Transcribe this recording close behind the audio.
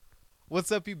What's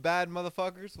up, you bad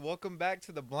motherfuckers? Welcome back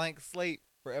to the Blank Slate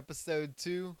for episode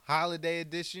 2, holiday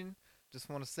edition. Just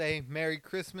want to say Merry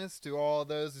Christmas to all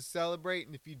those who celebrate,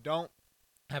 and if you don't,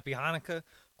 Happy Hanukkah,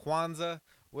 Kwanzaa,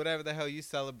 whatever the hell you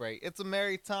celebrate. It's a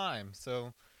merry time,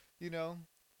 so, you know,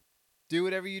 do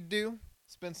whatever you do.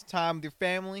 Spend some time with your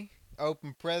family,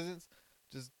 open presents,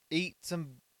 just eat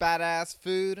some badass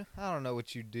food. I don't know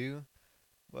what you do,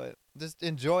 but just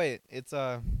enjoy it. It's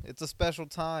a special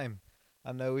time.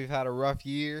 I know we've had a rough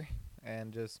year,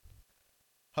 and just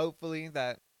hopefully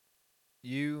that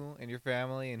you and your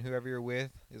family and whoever you're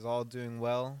with is all doing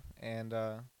well, and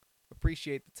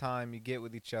appreciate the time you get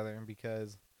with each other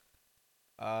because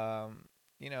um,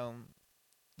 you know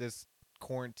this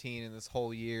quarantine and this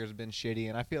whole year has been shitty,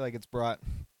 and I feel like it's brought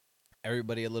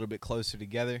everybody a little bit closer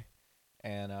together,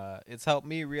 and it's helped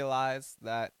me realize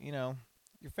that your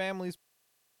family's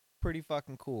pretty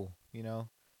fucking cool.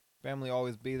 Family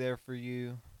always be there for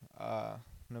you,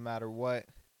 no matter what.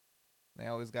 They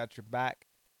always got your back,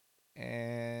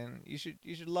 and you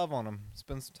should love on them.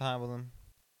 Spend some time with them.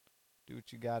 Do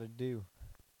what you gotta do.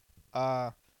 Uh,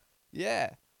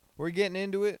 yeah, we're getting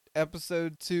into it.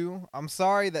 Episode 2. I'm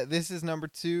sorry that this is number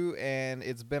 2, and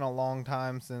it's been a long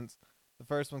time since the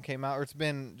first one came out, or it's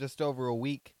been just over a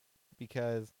week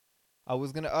because I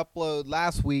was gonna upload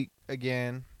last week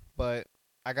again, but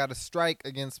I got a strike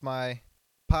against my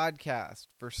podcast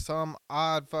for some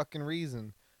odd fucking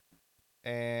reason,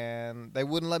 and they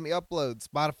wouldn't let me upload.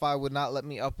 Spotify would not let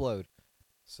me upload.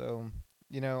 So,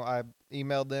 I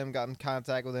emailed them, got in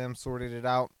contact with them, sorted it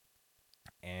out,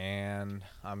 and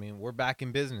I mean, we're back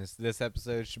in business. This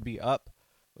episode should be up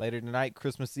later tonight,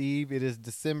 Christmas Eve. It is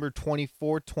December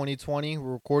 24th, 2020.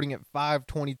 We're recording at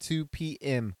 5:22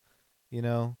 p.m.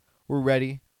 We're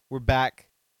ready. We're back.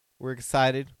 We're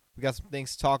excited. We got some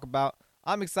things to talk about.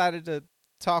 I'm excited to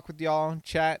talk with y'all,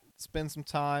 chat, spend some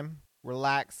time,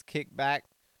 relax, kick back,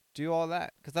 do all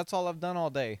that, because that's all I've done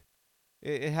all day.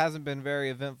 It hasn't been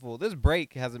very eventful. This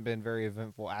break hasn't been very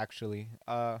eventful, actually.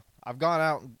 I've gone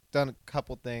out and done a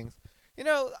couple things.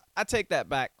 I take that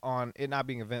back on it not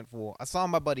being eventful. I saw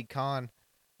my buddy Khan.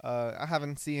 I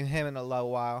haven't seen him in a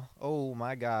little while. Oh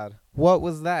my God, what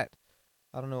was that?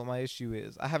 I don't know what my issue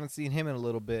is. I haven't seen him in a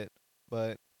little bit,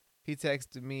 but he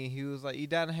texted me. He was like, "You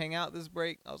down to hang out this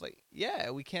break?" I was like,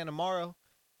 "Yeah, we can tomorrow."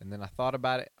 And then I thought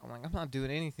about it. I'm like, I'm not doing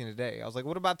anything today. I was like,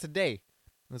 what about today?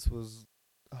 This was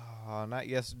not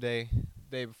yesterday,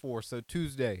 the day before, so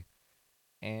Tuesday.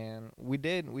 And we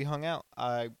did. We hung out.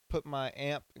 I put my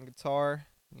amp and guitar,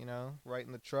 right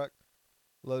in the truck,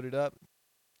 loaded up,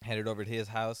 headed over to his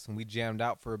house, and we jammed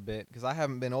out for a bit because I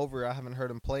haven't been over. I haven't heard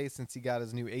him play since he got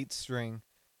his new 8-string,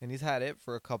 and he's had it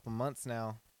for a couple months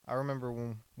now. I remember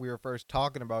when we were first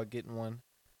talking about getting one,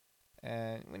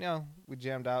 and we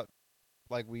jammed out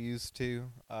like we used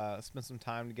to, spent some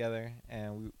time together,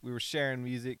 and we were sharing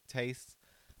music tastes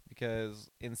because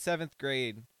in 7th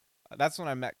grade, that's when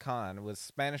I met Khan. It was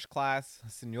Spanish class,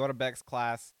 Senora Beck's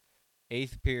class,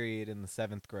 8th period in the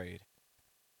 7th grade.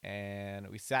 And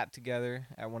we sat together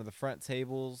at one of the front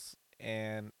tables,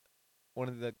 and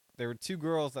there were 2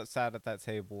 girls that sat at that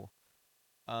table.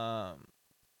 Um,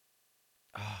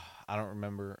 I don't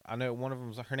remember. I know one of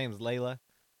them, her name's Layla.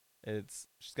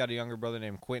 She's got a younger brother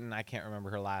named Quentin. I can't remember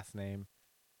her last name.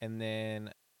 And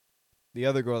then the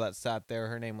other girl that sat there,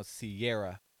 her name was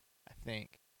Sierra, I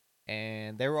think.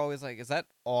 And they were always like, "Is that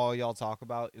all y'all talk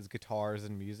about? Is guitars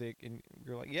and music?" And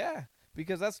you're like, "Yeah,"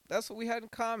 because that's what we had in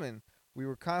common. We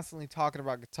were constantly talking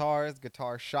about guitars,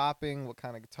 guitar shopping, what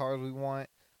kind of guitars we want.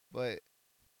 But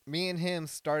me and him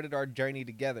started our journey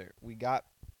together. We got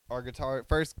our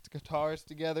first guitars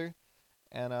together,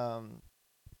 and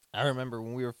I remember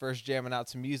when we were first jamming out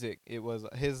to music, it was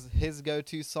his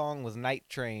go-to song was Night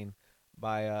Train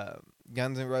by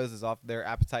Guns N' Roses off their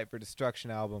Appetite for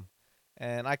Destruction album.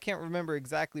 And I can't remember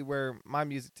exactly where my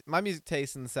music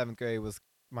taste in the 7th grade was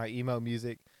my emo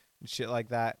music and shit like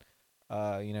that.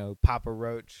 Papa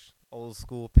Roach, old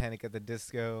school Panic at the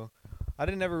Disco. I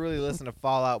didn't ever really listen to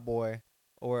Fall Out Boy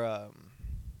or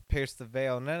Pierce the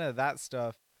Veil, none of that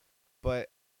stuff. But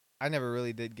I never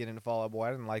really did get into Fall Out Boy.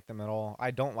 I didn't like them at all. I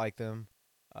don't like them.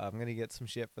 I'm gonna get some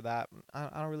shit for that. I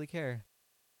don't really care.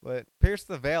 But Pierce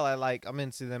the Veil, I'm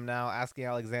into them now. Asking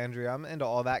Alexandria, I'm into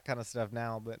all that kind of stuff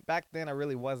now. But back then, I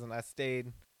really wasn't. I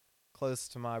stayed close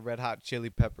to my Red Hot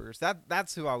Chili Peppers.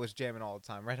 That's who I was jamming all the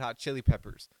time. Red Hot Chili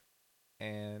Peppers.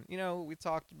 And we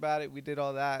talked about it. We did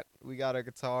all that. We got our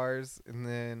guitars, and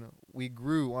then we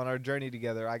grew on our journey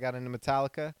together. I got into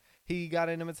Metallica. He got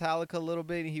into Metallica a little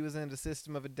bit. He was into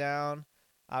System of a Down.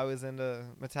 I was into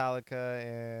Metallica,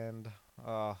 and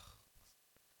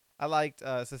I liked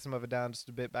System of a Down just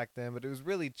a bit back then, but it was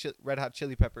really Red Hot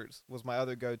Chili Peppers was my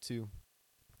other go-to.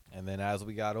 And then as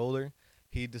we got older,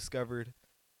 he discovered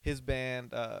his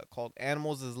band called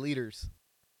Animals as Leaders,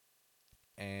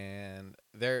 and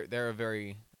they're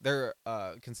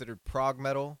considered prog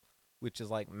metal, which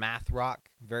is like math rock,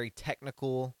 very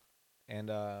technical, and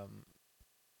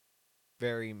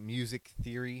very music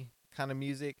theory kind of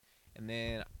music. And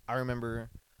then I remember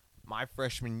my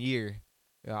freshman year,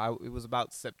 it was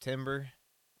about September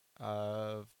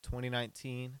of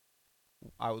 2019.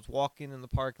 I was walking in the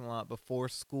parking lot before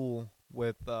school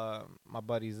with my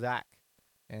buddy Zach,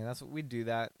 and that's what we'd do.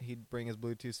 That he'd bring his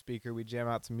Bluetooth speaker, we'd jam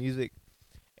out some music,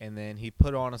 and then he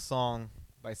put on a song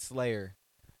by Slayer,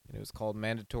 and it was called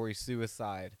 "Mandatory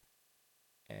Suicide."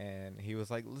 And he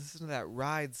was like, listen to that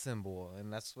ride cymbal.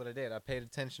 And that's what I did. I paid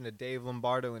attention to Dave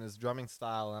Lombardo and his drumming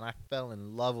style, and I fell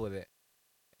in love with it.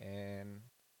 And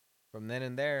from then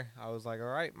and there, I was like, all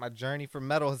right, my journey for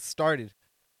metal has started.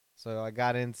 So I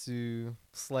got into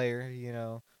Slayer,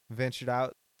 ventured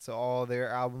out to all their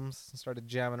albums and started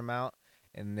jamming them out.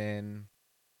 And then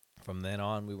from then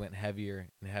on, we went heavier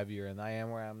and heavier. And I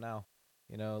am where I am now,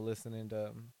 listening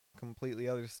to completely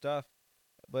other stuff.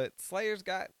 But Slayer's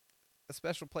got a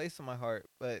special place in my heart.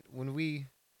 But when we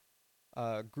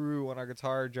grew on our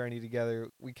guitar journey together,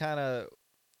 we kind of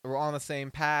were on the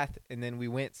same path, and then we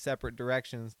went separate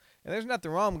directions. And there's nothing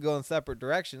wrong with going separate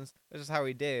directions. That's just how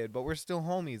we did. But we're still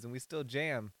homies, and we still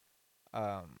jam.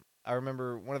 I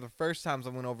remember one of the first times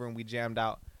I went over and we jammed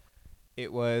out,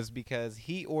 it was because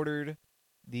he ordered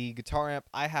the guitar amp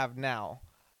I have now.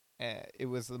 It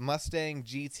was the Mustang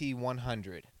GT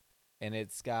 100, and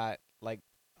it's got like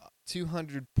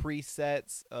 200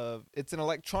 presets it's an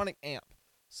electronic amp.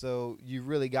 So you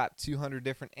really got 200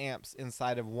 different amps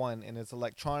inside of one, and it's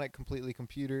electronic, completely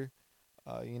computer.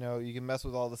 You can mess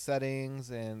with all the settings,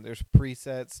 and there's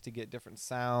presets to get different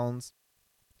sounds.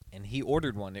 And he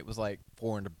ordered one. It was like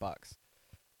 $400.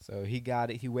 So he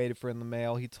got it. He waited for it in the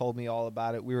mail. He told me all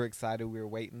about it. We were excited. We were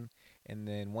waiting. And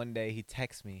then one day he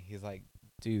texts me. He's like,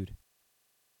 dude,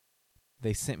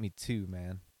 they sent me two,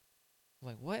 man. I'm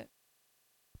like, what?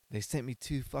 They sent me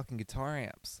two fucking guitar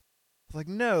amps. I was like,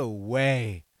 no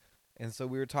way. And so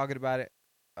we were talking about it.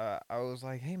 I was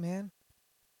like, hey, man,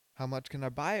 how much can I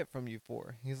buy it from you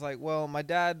for? He's like, well, my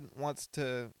dad wants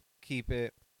to keep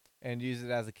it and use it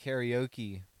as a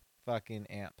karaoke fucking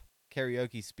amp,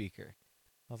 karaoke speaker.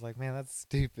 I was like, man, that's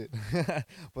stupid.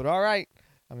 But all right.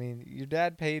 I mean, your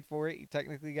dad paid for it. You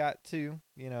technically got two,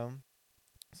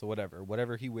 So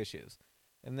whatever he wishes.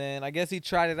 And then I guess he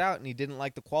tried it out and he didn't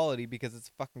like the quality because it's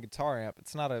a fucking guitar amp.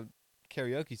 It's not a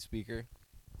karaoke speaker.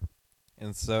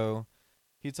 And so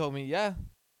he told me, yeah,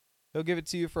 he'll give it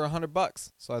to you for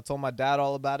 $100. So I told my dad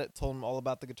all about it, told him all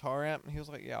about the guitar amp, and he was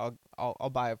like, yeah, I'll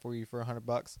buy it for you for $100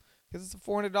 because it's a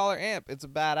 $400 amp. It's a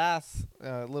badass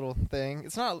little thing.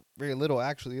 It's not very little,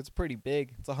 actually. It's pretty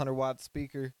big. It's a 100-watt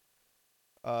speaker.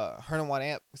 100-watt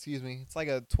amp, excuse me. It's like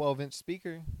a 12-inch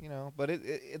speaker, but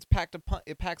it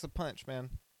packs a punch, man.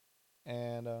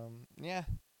 And yeah,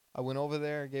 I went over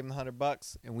there, gave him the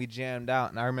 $100, and we jammed out.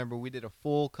 And I remember we did a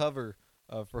full cover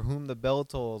of "For Whom the Bell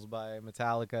Tolls" by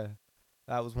Metallica.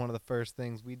 That was one of the first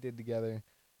things we did together,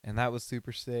 and that was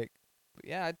super sick. But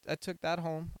yeah, I took that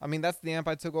home. I mean, that's the amp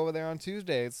I took over there on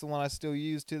Tuesday. It's the one I still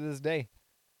use to this day.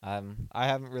 I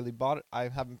haven't really bought it. I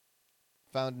haven't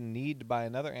found a need to buy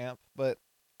another amp, but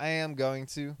I am going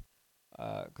to,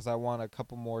 because I want a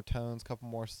couple more tones, couple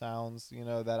more sounds,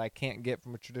 that I can't get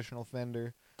from a traditional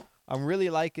Fender. I'm really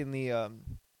liking the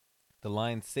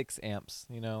Line 6 amps.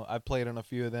 I played on a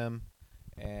few of them,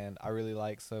 and I really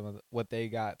like some of what they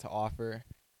got to offer.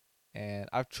 And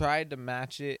I've tried to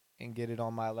match it and get it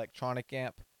on my electronic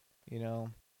amp,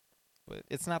 but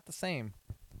it's not the same.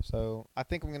 So I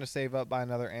think I'm going to save up, buy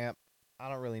another amp. I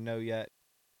don't really know yet.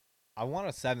 I want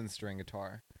a 7-string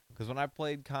guitar, because when I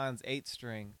played Khan's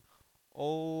 8-string,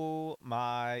 oh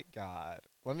my god!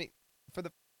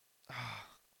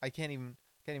 I can't even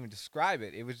describe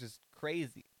it. It was just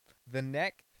crazy. The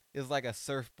neck is like a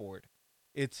surfboard.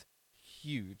 It's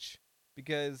huge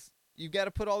because you got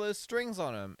to put all those strings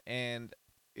on them, and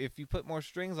if you put more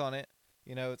strings on it,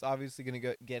 it's obviously going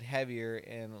to get heavier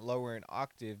and lower in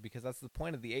octave, because that's the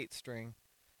point of the 8-string.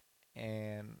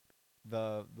 And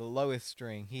the lowest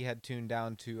string he had tuned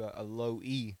down to a low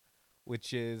E,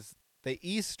 which is the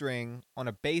E string on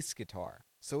a bass guitar.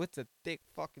 So it's a thick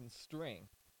fucking string.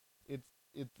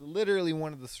 It's literally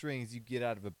one of the strings you get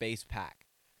out of a bass pack.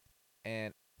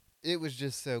 And it was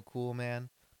just so cool, man.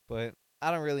 But I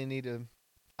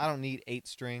don't need 8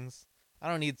 strings. I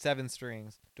don't need 7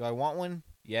 strings. Do I want one?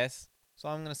 Yes. So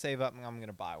I'm going to save up and I'm going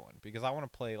to buy one because I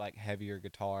want to play like heavier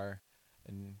guitar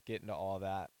and get into all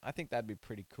that. I think that'd be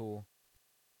pretty cool.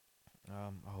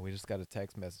 We just got a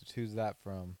text message. Who's that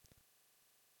from?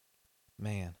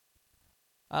 Man,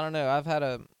 I don't know. I've had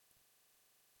a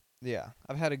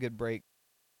good break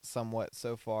somewhat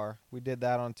so far. We did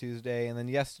that on Tuesday, and then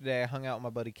yesterday I hung out with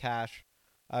my buddy Cash.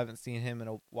 I haven't seen him in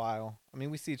a while. I mean,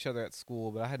 we see each other at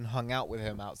school, but I hadn't hung out with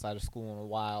him outside of school in a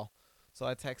while. So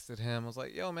I texted him. I was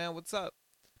like, "Yo, man, what's up?"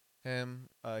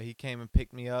 He came and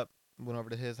picked me up. Went over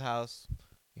to his house.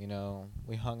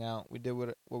 We hung out. We did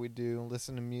what we do.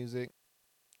 Listened to music.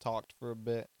 Talked for a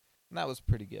bit, and that was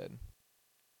pretty good.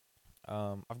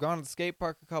 I've gone to the skate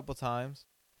park a couple times,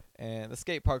 and the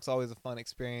skate park's always a fun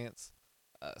experience,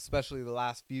 especially the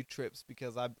last few trips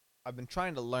because I've been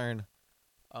trying to learn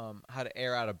how to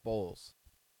air out of bowls,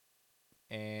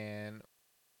 and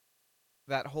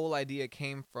that whole idea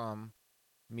came from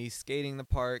me skating the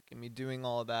park and me doing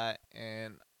all that,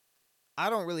 and I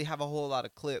don't really have a whole lot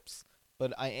of clips,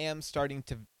 but I am starting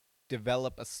to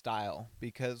develop a style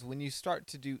because when you start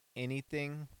to do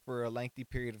anything for a lengthy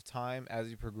period of time,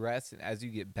 as you progress and as you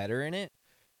get better in it,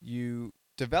 you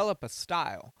develop a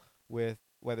style with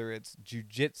whether it's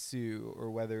jujitsu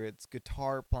or whether it's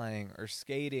guitar playing or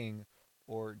skating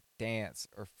or dance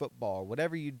or football,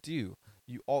 whatever you do,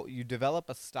 you develop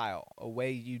a style, a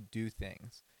way you do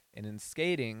things. And in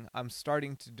skating, I'm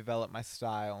starting to develop my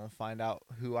style and find out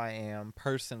who I am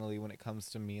personally when it comes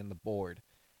to me and the board.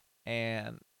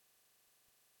 And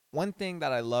one thing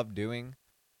that I love doing,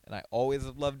 and I always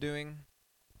have loved doing,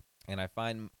 and I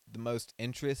find the most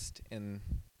interest in,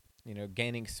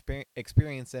 gaining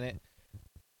experience in it,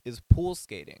 is pool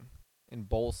skating and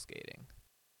bowl skating.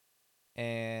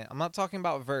 And I'm not talking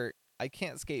about vert. I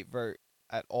can't skate vert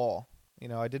at all.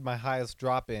 I did my highest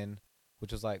drop in,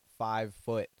 which was like 5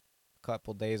 foot a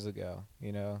couple days ago.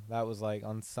 That was like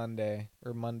on Sunday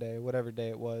or Monday, whatever day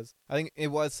it was. I think it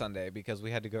was Sunday because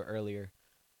we had to go earlier.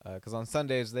 Because on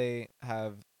Sundays they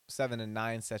have 7 and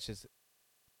 9 sessions.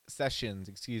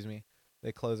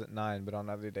 They close at 9, but on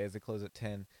other days they close at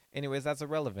 10. Anyways, that's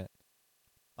irrelevant.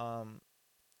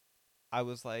 I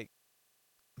was like,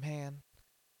 man,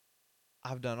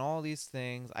 I've done all these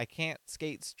things. I can't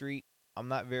skate street. I'm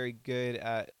not very good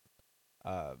at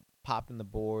popping the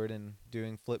board and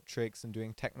doing flip tricks and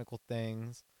doing technical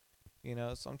things.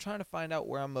 So I'm trying to find out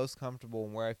where I'm most comfortable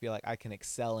and where I feel like I can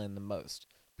excel in the most.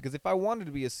 Because if I wanted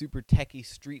to be a super techie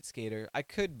street skater, I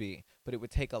could be, but it would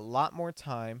take a lot more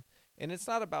time. And it's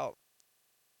not about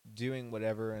doing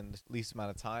whatever in the least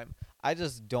amount of time. I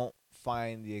just don't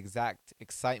find the exact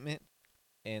excitement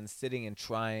in sitting and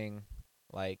trying,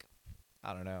 like,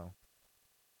 I don't know.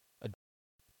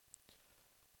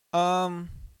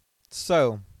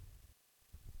 So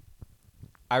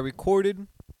I recorded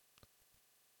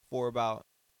for about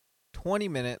 20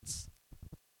 minutes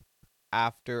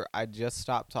after I just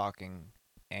stopped talking,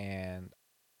 and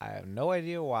I have no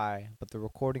idea why, but the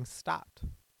recording stopped.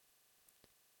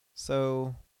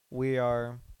 So we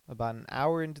are about an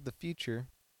hour into the future,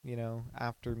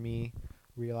 after me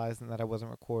realizing that I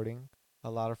wasn't recording,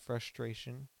 a lot of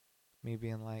frustration, me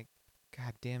being like,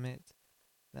 God damn it,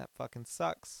 that fucking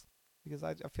sucks, because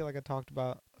I feel like I talked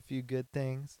about a few good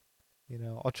things.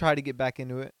 I'll try to get back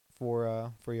into it for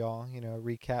y'all,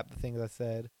 recap the things I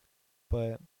said,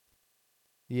 but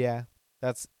yeah,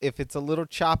 that's if it's a little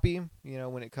choppy,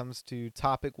 when it comes to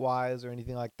topic wise or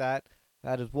anything like that,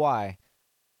 that is why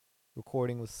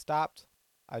recording was stopped.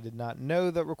 I did not know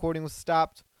that recording was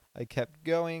stopped. I kept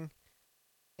going,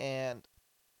 and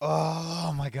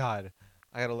oh my god,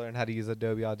 I gotta learn how to use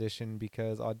Adobe Audition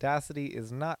because Audacity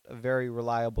is not a very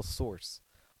reliable source.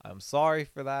 I'm sorry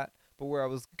for that, but where I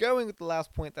was going with the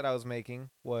last point that I was making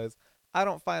was I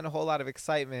don't find a whole lot of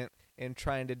excitement in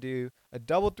trying to do a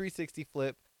double 360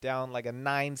 flip down like a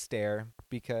 9 stair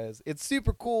because it's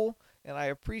super cool, and I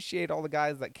appreciate all the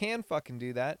guys that can fucking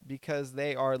do that because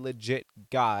they are legit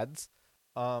gods.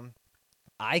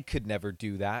 I could never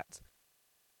do that,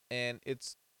 and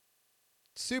it's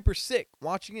super sick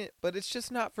watching it, but it's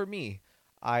just not for me.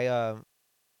 I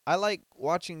like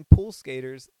watching pool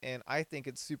skaters, and I think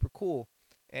it's super cool.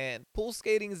 And pool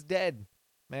skating is dead,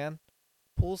 man.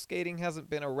 Pool skating hasn't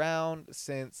been around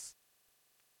since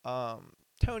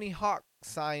Tony Hawk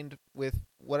signed with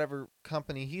whatever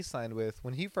company he signed with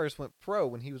when he first went pro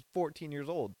when he was 14 years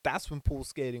old. That's when pool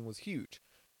skating was huge,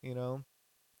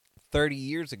 30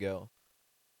 years ago.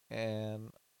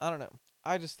 And I don't know.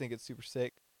 I just think it's super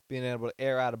sick being able to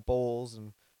air out of bowls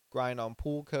and grind on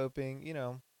pool coping,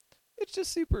 It's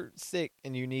just super sick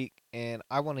and unique, and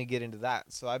I want to get into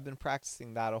that. So I've been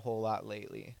practicing that a whole lot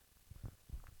lately.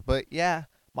 But yeah,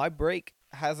 my break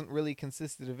hasn't really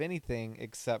consisted of anything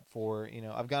except for,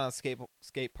 I've gone to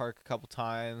skate park a couple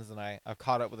times, and I've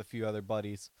caught up with a few other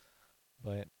buddies,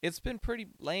 but it's been pretty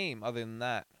lame other than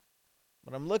that.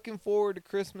 But I'm looking forward to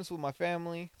Christmas with my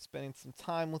family, spending some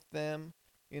time with them.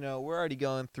 We're already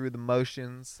going through the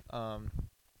motions.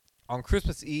 On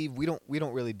Christmas Eve, we don't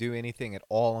really do anything at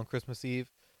all on Christmas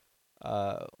Eve.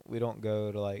 We don't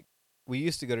go to we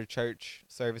used to go to church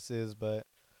services, but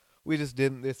we just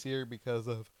didn't this year because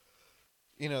of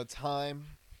time.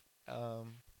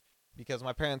 Um, because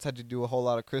my parents had to do a whole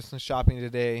lot of Christmas shopping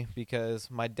today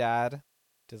because my dad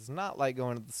does not like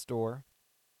going to the store.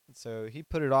 So he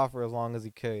put it off for as long as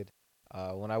he could.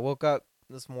 When I woke up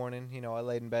this morning, I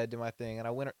laid in bed, did my thing, and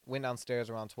I went downstairs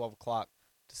around 12 o'clock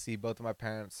to see both of my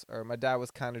parents. Or my dad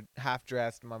was kind of half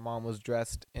dressed, and my mom was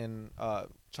dressed in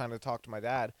trying to talk to my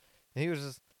dad. And he was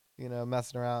just,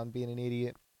 messing around, being an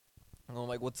idiot. And I'm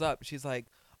like, what's up? She's like,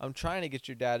 I'm trying to get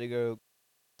your dad to go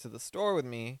to the store with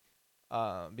me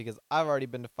because I've already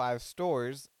been to 5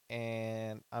 stores,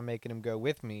 and I'm making him go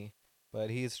with me. But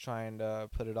he's trying to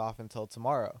put it off until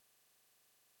tomorrow.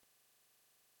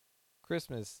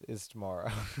 Christmas is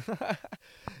tomorrow.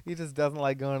 He just doesn't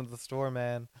like going to the store,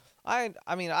 man. I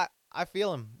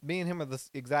feel him. Me and him are the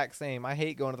exact same. I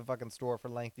hate going to the fucking store for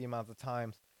lengthy amounts of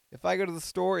times. If I go to the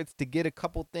store, it's to get a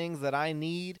couple things that I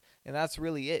need, and that's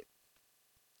really it.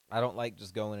 I don't like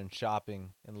just going and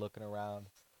shopping and looking around.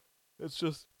 It's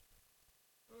just,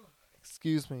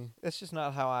 excuse me. It's just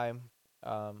not how I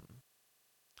um,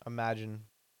 imagine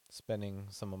spending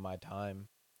some of my time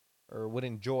or would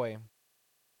enjoy.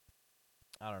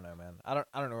 I don't know, man. I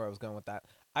don't know where I was going with that.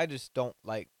 I just don't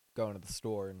like going to the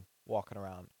store and walking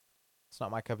around. It's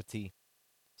not my cup of tea.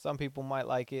 Some people might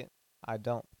like it. I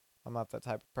don't. I'm not that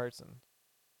type of person.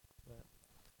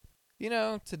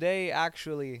 But, today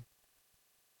actually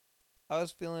I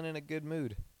was feeling in a good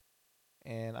mood,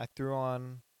 and I threw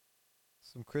on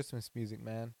some Christmas music,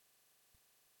 man.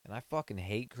 And I fucking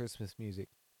hate Christmas music.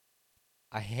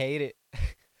 I hate it.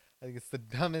 I think it's the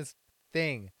dumbest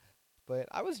thing. But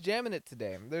I was jamming it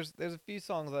today. There's a few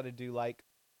songs that I do like,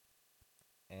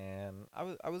 and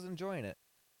I was enjoying it.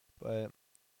 But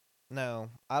no,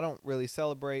 I don't really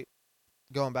celebrate.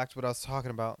 Going back to what I was talking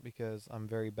about, because I'm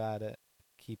very bad at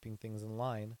keeping things in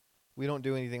line. We don't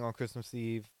do anything on Christmas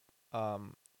Eve.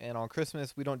 And on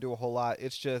Christmas we don't do a whole lot.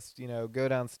 It's just, go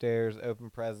downstairs, open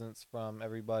presents from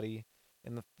everybody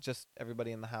just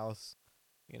everybody in the house,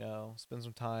 spend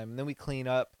some time. And then we clean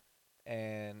up,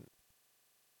 and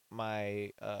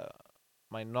my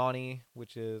nanny,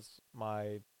 which is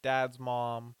my dad's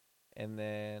mom, and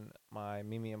then my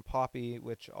Mimi and Poppy,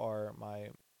 which are my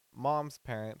mom's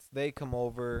parents, they come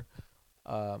over.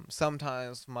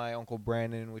 Sometimes my Uncle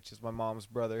Brandon, which is my mom's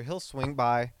brother, he'll swing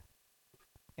by,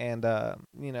 and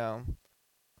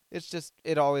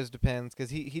it always depends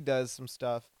because he does some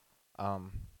stuff.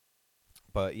 Um,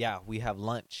 but yeah, we have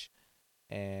lunch,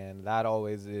 and that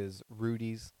always is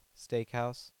Rudy's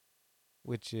Steakhouse,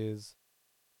 which is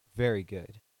very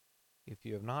good. If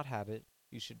you have not had it,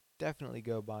 you should definitely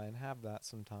go by and have that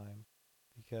sometime,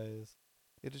 because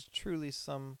it is truly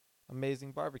some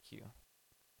amazing barbecue.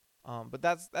 But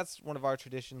that's one of our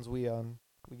traditions. We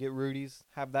get Rudy's,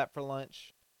 have that for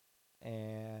lunch,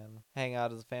 and hang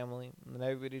out as a family, and then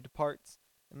everybody departs,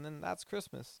 and then that's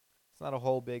Christmas. It's not a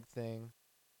whole big thing.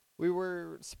 We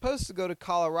were supposed to go to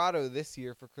Colorado this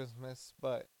year for Christmas,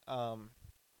 but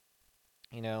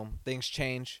things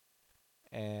change,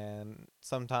 and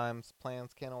sometimes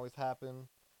plans can't always happen,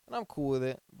 and I'm cool with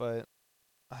it, but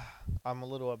I'm a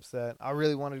little upset. I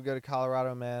really wanted to go to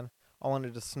Colorado, man. I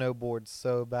wanted to snowboard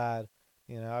so bad.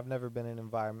 I've never been in an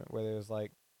environment where there's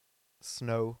like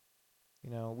snow.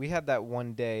 We had that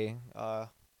one day. What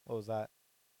was that?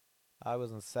 I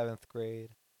was in 7th grade.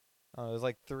 It was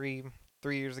like 3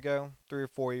 years ago, 3 or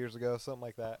 4 years ago, something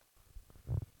like that.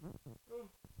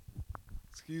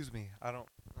 Excuse me. I don't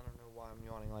know why I'm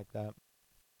yawning like that.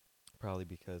 Probably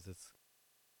because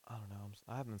I don't know.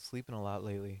 I haven't been sleeping a lot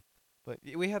lately. But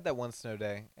we had that one snow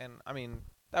day, and I mean,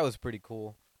 that was pretty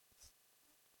cool.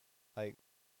 Like,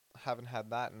 haven't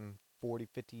had that in 40,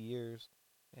 50 years,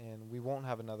 and we won't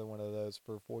have another one of those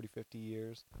for 40, 50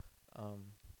 years.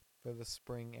 For the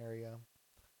spring area,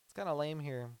 it's kind of lame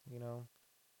here.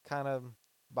 Kind of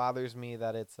bothers me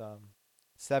that it's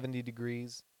 70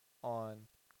 degrees on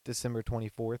December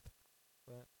 24th,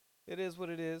 but it is what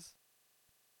it is.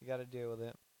 You got to deal with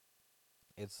it.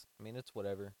 It's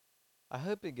whatever. I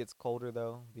hope it gets colder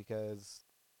though, because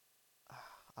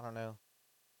I don't know.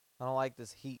 I don't like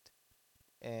this heat,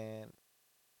 and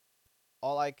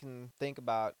all I can think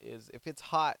about is if it's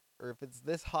hot, or if it's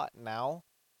this hot now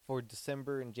for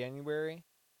December and January,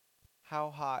 how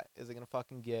hot is it gonna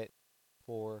fucking get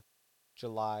for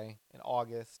July and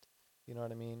August? You know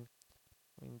what I mean?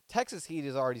 I mean, Texas heat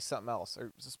is already something else,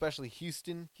 or especially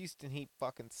Houston. Houston heat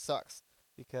fucking sucks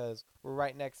because we're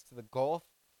right next to the Gulf,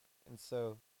 and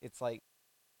so it's like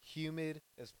humid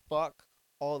as fuck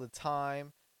all the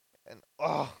time, and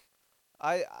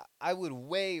I I would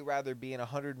way rather be in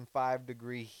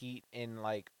 105-degree heat in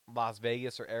like Las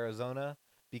Vegas or Arizona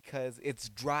because it's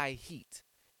dry heat.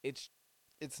 It's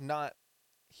it's not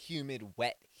humid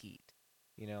wet heat,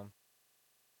 you know.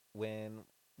 When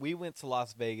we went to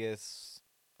Las Vegas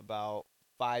about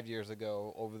 5 years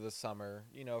ago over the summer,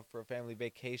 for a family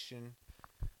vacation,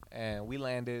 and we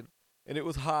landed and it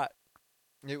was hot.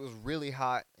 It was really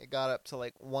hot. It got up to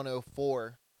like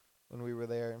 104 when we were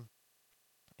there,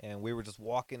 and we were just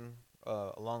walking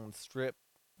along the strip,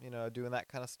 doing that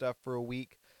kind of stuff for a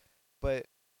week. But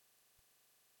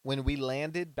when we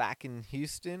landed back in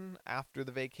Houston after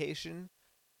the vacation,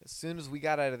 as soon as we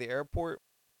got out of the airport,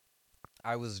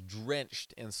 I was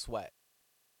drenched in sweat.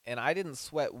 And I didn't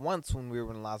sweat once when we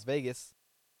were in Las Vegas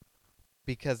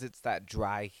because it's that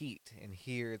dry heat. And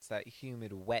here it's that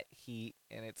humid, wet heat.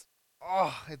 And it's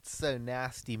so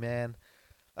nasty, man.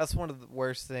 That's one of the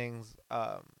worst things.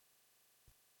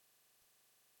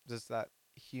 Just that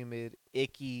humid,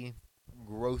 icky,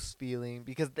 gross feeling.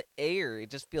 Because the air,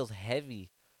 it just feels heavy.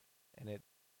 And it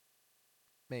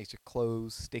makes your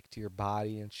clothes stick to your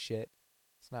body and shit.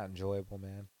 It's not enjoyable,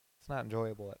 man. It's not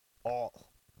enjoyable at all.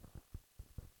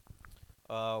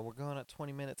 We're going at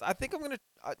 20 minutes. I think I'm going to...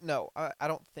 no, I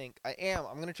don't think. I am.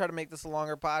 I'm going to try to make this a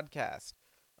longer podcast.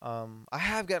 I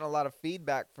have gotten a lot of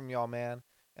feedback from y'all, man,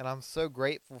 and I'm so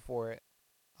grateful for it.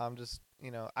 I'm just,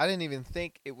 I didn't even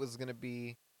think it was going to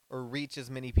be or reach as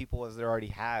many people as it already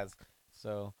has.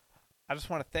 So I just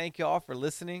want to thank y'all for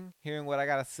listening, hearing what I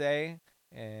got to say,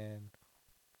 and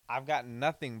I've gotten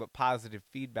nothing but positive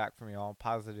feedback from y'all,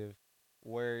 positive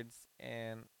words,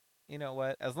 and you know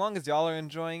what? As long as y'all are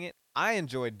enjoying it, I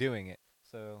enjoy doing it.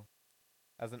 So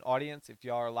as an audience, if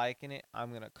y'all are liking it, I'm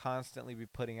going to constantly be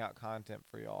putting out content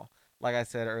for y'all. Like I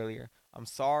said earlier, I'm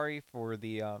sorry for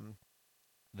the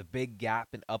big gap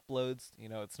in uploads.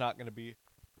 It's not going to be...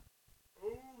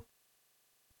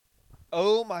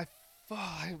 Oh my...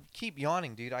 I keep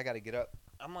yawning, dude. I got to get up.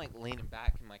 I'm like leaning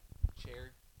back in my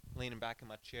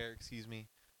chair, excuse me.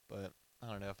 But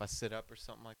I don't know, if I sit up or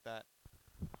something like that,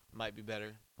 might be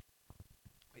better.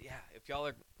 But yeah, if y'all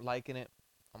are liking it,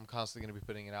 I'm constantly going to be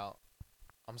putting it out.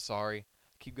 I'm sorry.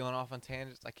 I keep going off on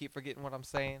tangents. I keep forgetting what I'm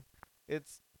saying.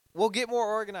 We'll get more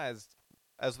organized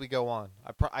as we go on.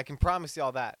 I can promise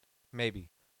y'all that. Maybe.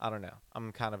 I don't know.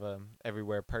 I'm kind of a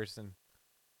everywhere person.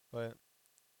 But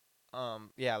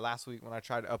yeah, last week when I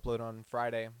tried to upload on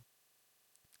Friday,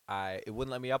 it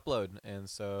wouldn't let me upload, and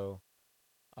so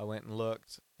I went and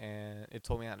looked, and it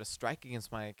told me I had to strike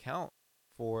against my account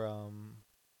for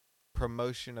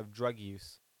promotion of drug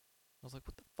use. I was like,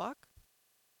 what the fuck?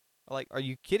 Like, are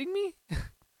you kidding me?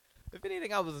 If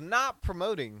anything, I was not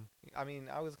promoting. I mean,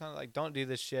 I was kind of like, don't do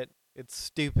this shit. It's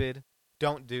stupid.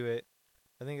 Don't do it.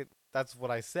 I think that's what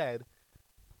I said.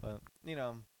 But,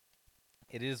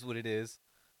 it is what it is.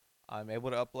 I'm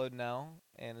able to upload now.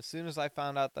 And as soon as I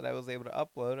found out that I was able to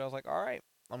upload, I was like, all right,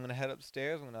 I'm going to head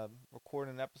upstairs. I'm going to record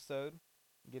an episode,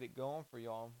 get it going for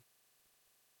y'all.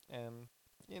 And,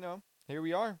 here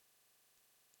we are.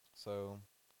 So,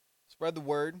 spread the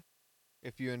word.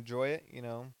 If you enjoy it,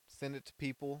 send it to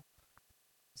people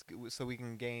so we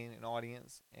can gain an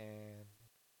audience, and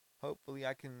hopefully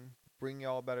I can bring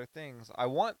y'all better things. I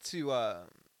want to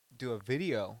do a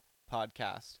video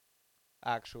podcast,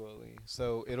 actually.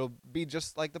 So it'll be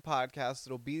just like the podcast.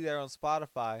 It'll be there on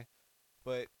Spotify,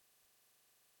 but,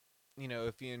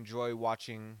 if you enjoy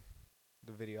watching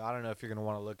the video, I don't know if you're going to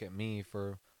want to look at me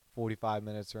for 45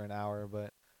 minutes or an hour,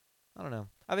 but I don't know.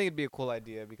 I think it'd be a cool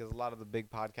idea because a lot of the big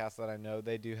podcasts that I know,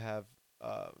 they do have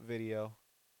video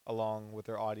along with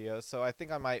their audio. So I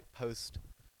think I might post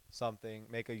something,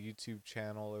 make a YouTube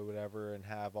channel or whatever, and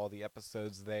have all the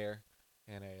episodes there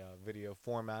in a video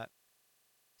format.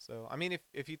 So, I mean,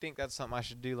 if you think that's something I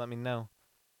should do, let me know.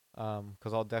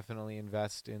 Because I'll definitely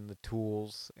invest in the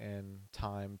tools and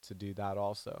time to do that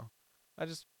also. I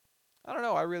don't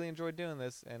know. I really enjoy doing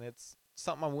this, and it's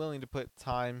something I'm willing to put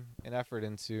time and effort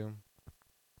into.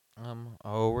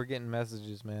 We're getting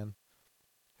messages, man.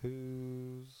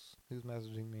 Who's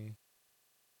messaging me?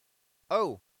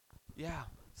 Oh, yeah.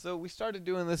 So we started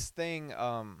doing this thing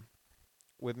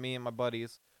with me and my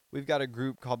buddies. We've got a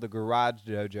group called the Garage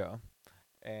Dojo,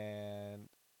 and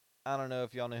I don't know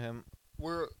if y'all know him.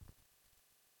 We're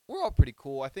all pretty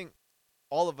cool. I think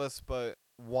all of us but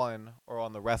one are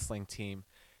on the wrestling team.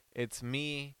 It's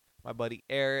me, my buddy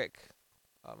Eric,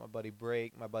 my buddy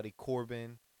Brake, my buddy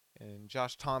Corbin, and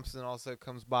Josh Thompson also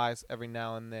comes by every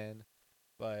now and then.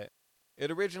 But it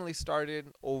originally started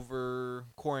over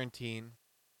quarantine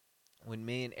when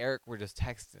me and Eric were just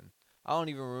texting. I don't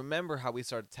even remember how we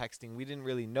started texting. We didn't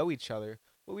really know each other,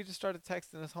 but we just started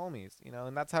texting as homies,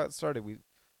 and that's how it started. We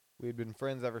had been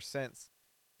friends ever since.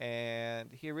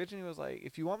 And he originally was like,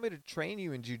 "If you want me to train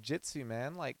you in jujitsu,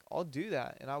 man, like I'll do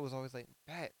that." And I was always like,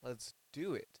 "Bet, let's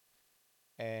do it."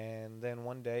 And then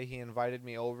one day he invited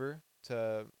me over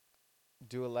to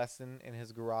do a lesson in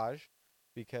his garage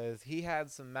because he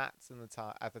had some mats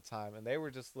at the time, and they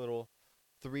were just little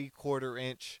 3/4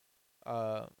 inch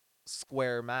uh,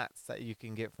 square mats that you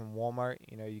can get from Walmart.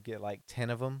 You get like 10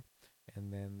 of them,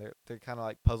 and then they're kind of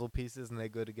like puzzle pieces, and they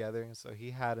go together. And so he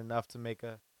had enough to make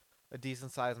a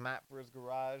decent sized mat for his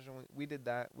garage, and we did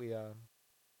that. We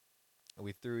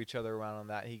threw each other around on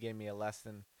that. He gave me a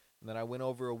lesson, and then I went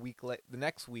over the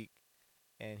next week,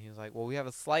 and he was like, "Well, we have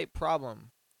a slight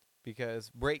problem because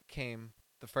break came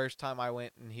the first time I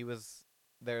went, and he was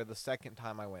there the second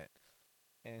time I went."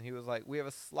 And he was like, "We have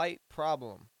a slight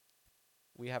problem.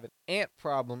 We have an ant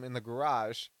problem in the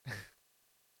garage,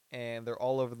 and they're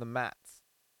all over the mats,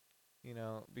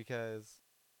 because,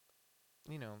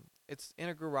 it's in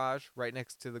a garage right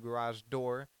next to the garage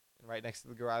door, and right next to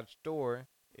the garage door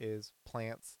is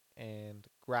plants and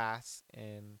grass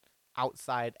and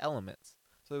outside elements.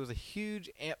 So there was a huge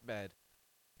ant bed,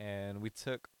 and we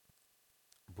took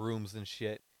brooms and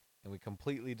shit, and we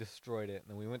completely destroyed it. And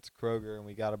then we went to Kroger and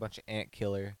we got a bunch of ant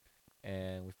killer,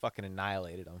 and we fucking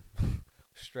annihilated them,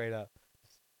 straight up.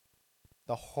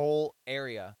 The whole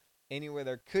area, anywhere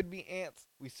there could be ants,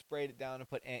 we sprayed it down and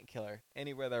put ant killer.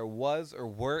 Anywhere there was or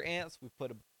were ants, we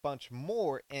put a bunch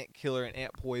more ant killer and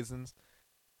ant poisons.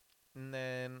 And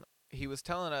then he was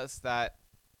telling us that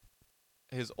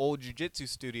his old jiu-jitsu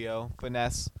studio,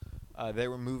 Finesse, they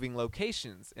were moving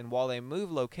locations, and while they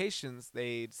moved locations,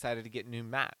 they decided to get new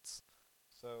mats.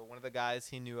 So one of the guys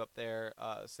he knew up there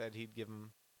said he'd give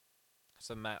him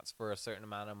some mats for a certain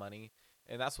amount of money,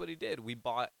 and that's what he did. We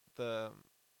bought the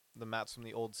mats from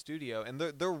the old studio, and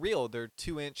they're real. They're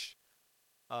 2-inch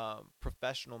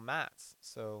professional mats.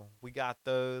 So we got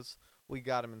those. We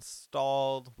got them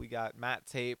installed. We got mat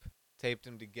tape, taped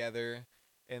them together,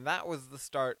 and that was the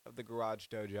start of the Garage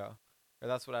Dojo. Or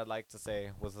that's what I'd like to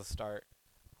say was the start.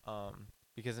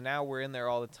 Because now we're in there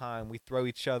all the time. We throw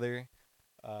each other.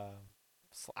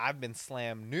 I've been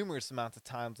slammed numerous amounts of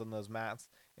times on those mats,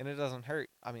 and it doesn't hurt.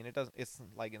 I mean, it doesn't. It's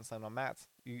like getting slammed on mats.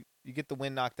 You get the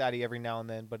wind knocked out of you every now and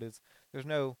then, but there's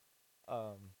no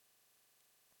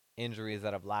injuries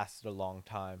that have lasted a long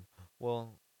time.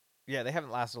 Well, yeah, they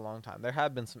haven't lasted a long time. There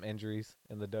have been some injuries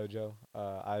in the dojo.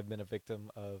 I've been a victim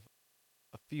of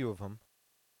a few of them.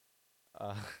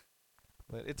 Uh,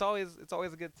 but it's always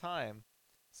a good time.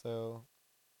 So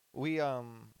we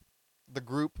the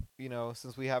group,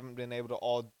 since we haven't been able to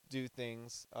all do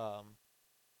things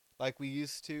like we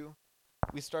used to,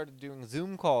 we started doing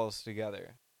Zoom calls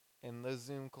together. And those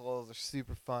Zoom calls are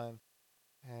super fun.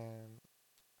 And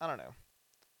I don't know.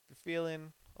 If you're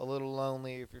feeling a little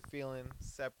lonely, if you're feeling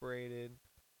separated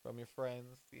from your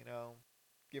friends,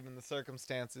 given the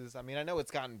circumstances. I mean, I know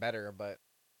it's gotten better, but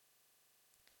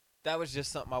that was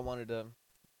just something I wanted to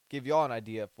give y'all an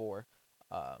idea for.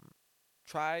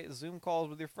 Try Zoom calls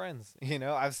with your friends.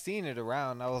 I've seen it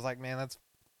around. I was like, man,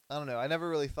 I don't know. I never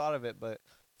really thought of it, but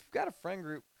if you've got a friend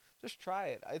group, just try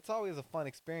it. It's always a fun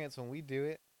experience when we do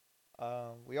it.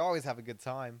 We always have a good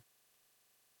time.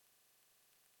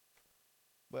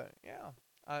 But yeah,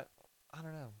 I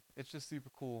don't know. It's just super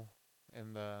cool,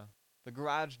 and the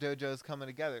garage dojo is coming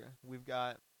together. We've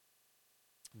got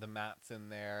the mats in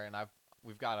there, and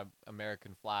we've got an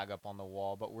American flag up on the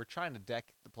wall, but we're trying to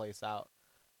deck the place out.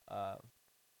 Uh,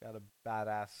 got a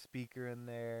badass speaker in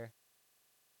there,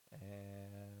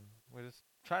 and we're just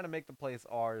trying to make the place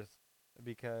ours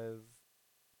because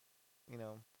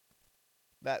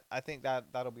that I think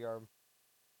that'll be our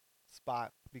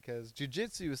spot because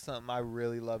jiu-jitsu is something I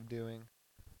really love doing.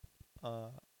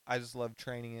 I just love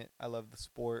training it. I love the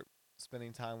sport,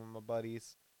 spending time with my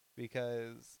buddies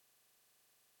because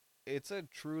it's a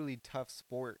truly tough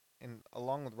sport. And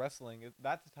along with wrestling,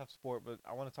 that's a tough sport. But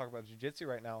I want to talk about jiu-jitsu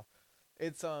right now.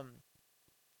 It's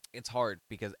hard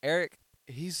because Eric,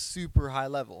 he's super high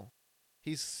level.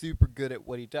 He's super good at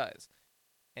what he does,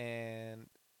 and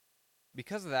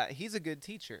because of that, he's a good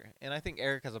teacher. And I think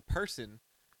Eric, as a person,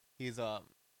 he's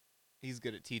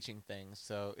good at teaching things.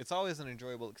 So it's always an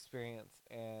enjoyable experience,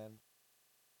 and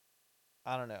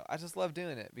I don't know. I just love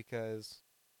doing it because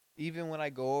even when I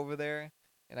go over there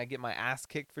and I get my ass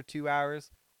kicked for 2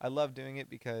 hours, I love doing it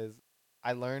because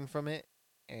I learn from it,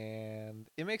 and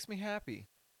it makes me happy.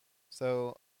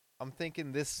 So I'm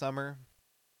thinking this summer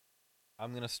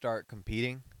I'm gonna start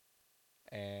competing,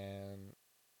 and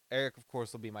Eric, of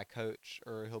course, will be my coach,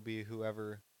 or he'll be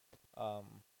whoever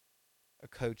um, a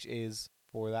coach is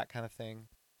for that kind of thing.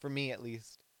 For me, at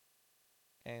least.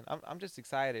 And I'm just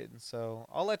excited. So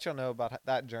I'll let y'all know about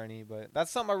that journey. But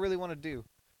that's something I really want to do,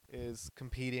 is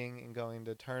competing and going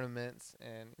to tournaments.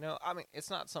 And I mean, it's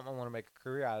not something I want to make a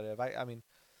career out of. I mean,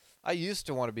 I used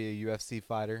to want to be a UFC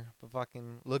fighter, but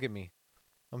fucking look at me.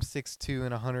 I'm 6'2"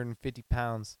 and 150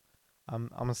 pounds.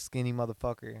 I'm a skinny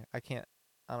motherfucker. I can't.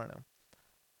 I don't know.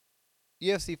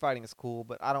 UFC fighting is cool,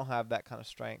 but I don't have that kind of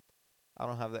strength. I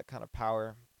don't have that kind of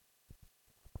power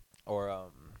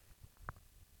or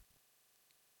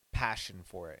passion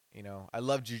for it. I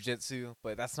love jujitsu,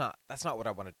 but that's not what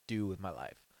I want to do with my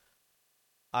life.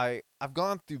 I've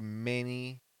gone through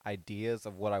many ideas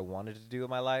of what I wanted to do with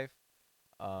my life.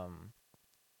 Um,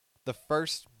 the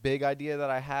first big idea that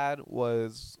I had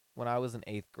was when I was in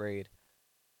 8th grade.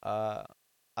 Uh,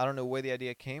 I don't know where the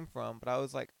idea came from, but I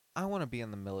was like, I want to be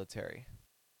in the military.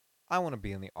 I want to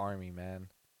be in the army, man.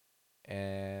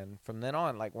 And from then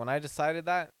on, like when I decided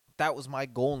that was my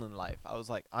goal in life. I was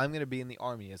like, I'm going to be in the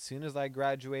army. As soon as I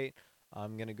graduate,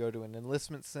 I'm going to go to an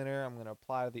enlistment center. I'm going to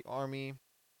apply to the army.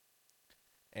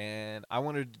 And I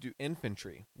wanted to do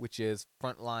infantry, which is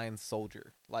frontline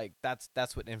soldier. Like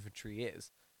that's what infantry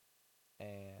is.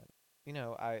 And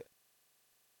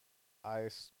I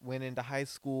went into high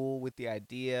school with the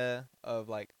idea of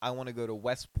like I want to go to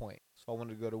West Point. So I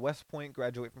wanted to go to West Point,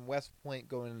 graduate from West Point,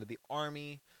 go into the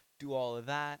army, do all of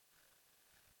that.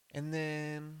 And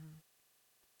then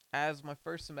as my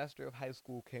first semester of high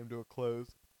school came to a close,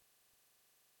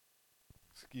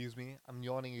 excuse me, I'm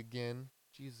yawning again.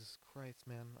 Jesus Christ,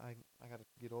 man. I got to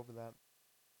get over that.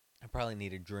 I probably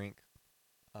need a drink.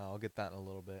 I'll get that in a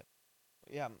little bit.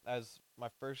 But yeah, as my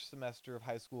first semester of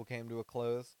high school came to a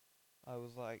close, I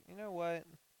was like, you know what?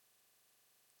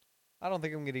 I don't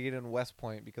think I'm going to get in West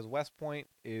Point because West Point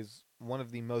is one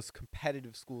of the most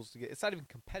competitive schools to get. It's not even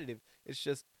competitive.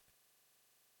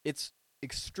 It's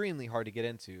extremely hard to get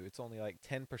into. It's only like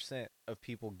 10% of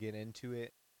people get into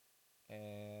it.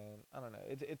 And I don't know.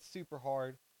 It's super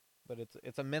hard, but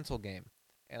it's a mental game.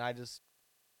 And I just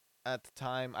at the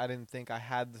time I didn't think I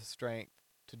had the strength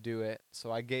to do it,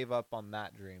 so I gave up on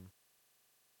that dream.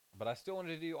 But I still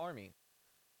wanted to do army.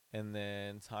 And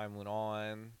then time went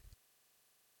on,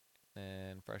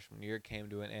 and freshman year came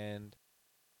to an end,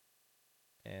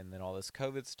 and then all this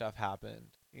COVID stuff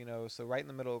happened. So right in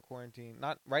the middle of quarantine,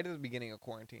 not right at the beginning of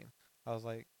quarantine, I was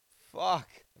like, fuck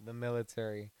the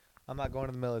military. I'm not going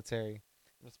to the military.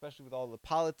 And especially with all the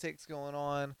politics going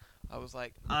on, I was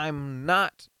like, I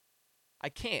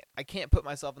can't put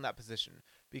myself in that position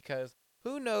because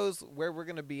who knows where we're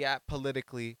going to be at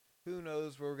politically? Who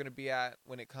knows where we're going to be at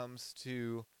when it comes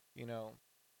to,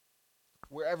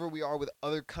 wherever we are with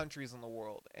other countries in the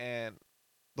world. And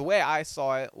the way I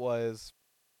saw it was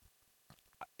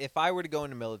if I were to go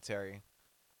into military,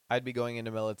 I'd be going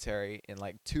into military in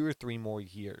like 2 or 3 more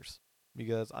years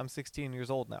because I'm 16 years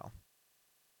old now.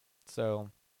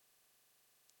 So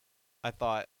I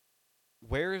thought,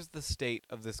 where is the state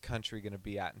of this country going to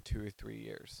be at in 2 or 3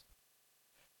 years?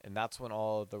 And that's when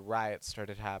all of the riots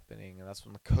started happening, and that's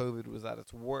when the COVID was at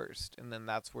its worst, and then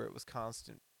that's where it was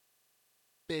constant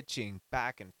bitching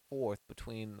back and forth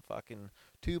between the fucking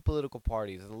two political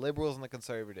parties, the liberals and the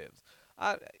conservatives.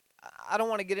 I I don't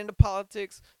want to get into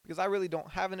politics because I really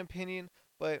don't have an opinion,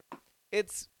 but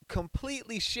it's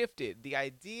completely shifted. The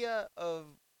idea of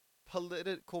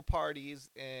political parties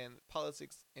and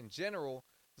politics in general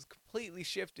has completely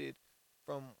shifted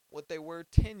from what they were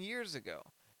 10 years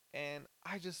ago. And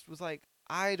I just was like,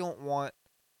 I don't want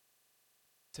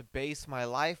to base my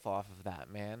life off of that,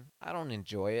 man. I don't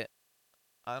enjoy it.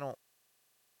 I don't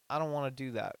I don't want to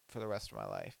do that for the rest of my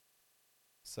life.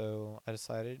 So I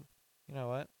decided, you know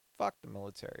what? Fuck the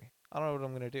military. I don't know what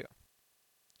I'm going to do.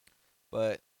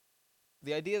 But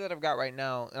the idea that I've got right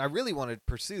now, and I really want to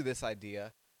pursue this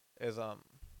idea, is I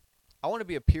want to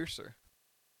be a piercer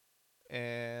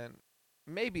and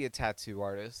maybe a tattoo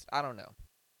artist. I don't know.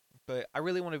 But I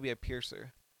really want to be a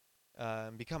piercer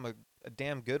and become a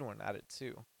damn good one at it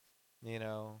too.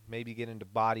 Maybe get into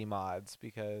body mods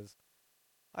because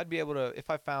I'd be able to, if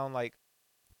I found like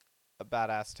a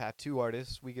badass tattoo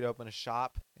artist, we could open a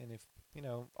shop and if,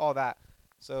 all that.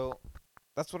 So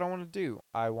that's what I want to do.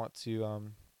 I want to,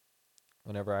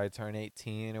 whenever I turn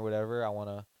 18 or whatever, I want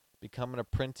to become an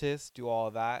apprentice, do all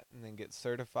of that, and then get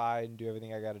certified and do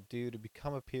everything I got to do to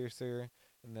become a piercer.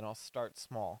 And then I'll start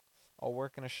small. I'll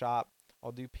work in a shop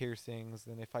I'll do piercings,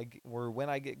 and when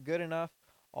I get good enough,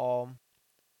 I'll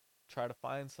try to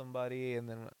find somebody, and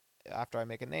then after I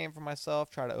make a name for myself,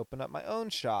 try to open up my own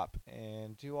shop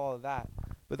and do all of that.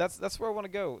 But that's where I want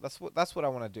to go. That's what I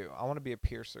want to do. I want to be a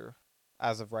piercer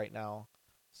as of right now.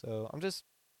 So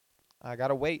I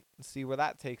gotta wait and see where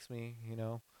that takes me.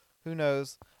 Who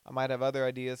knows? I might have other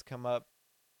ideas come up.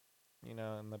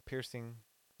 And the piercing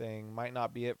thing might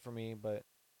not be it for me. But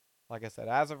like I said,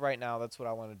 as of right now, that's what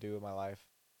I want to do in my life.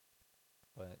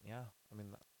 But yeah, I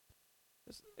mean,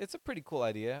 it's a pretty cool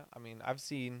idea. I mean, I've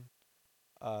seen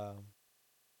uh,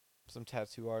 some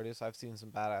tattoo artists. I've seen some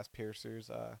badass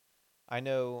piercers. I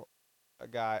know a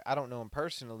guy. I don't know him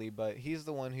personally, but he's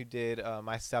the one who did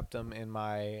my septum in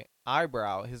my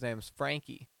eyebrow. His name's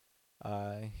Frankie.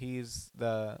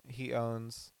 He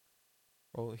owns.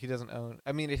 Well, he doesn't own.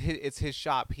 I mean, it's his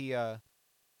shop. He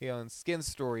owns Skin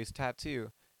Stories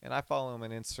Tattoo, and I follow him on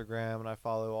Instagram, and I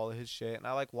follow all of his shit, and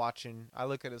I like watching. I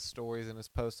look at his stories and his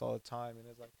posts all the time, and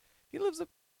it's like he lives a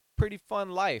pretty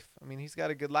fun life. I mean, he's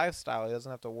got a good lifestyle. He doesn't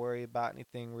have to worry about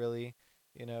anything really.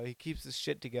 He keeps his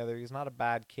shit together. He's not a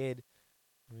bad kid.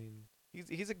 I mean,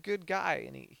 he's a good guy,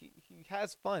 and he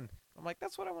has fun. I'm like,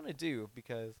 that's what I want to do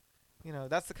because,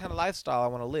 that's the kind of lifestyle I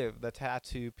want to live, the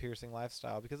tattoo piercing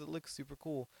lifestyle, because it looks super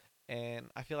cool, and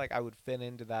I feel like I would fit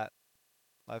into that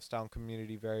lifestyle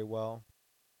community very well.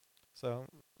 So,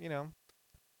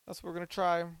 that's what we're gonna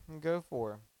try and go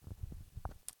for.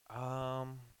 Let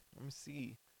me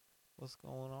see what's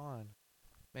going on.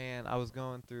 Man, I wasn't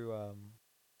going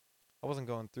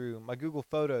through my Google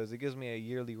Photos. It gives me a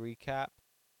yearly recap,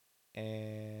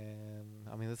 and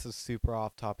I mean, this is super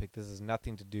off topic. This has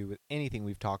nothing to do with anything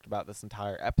we've talked about this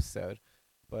entire episode,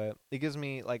 but it gives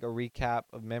me like a recap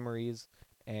of memories,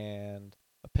 and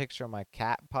a picture of my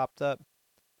cat popped up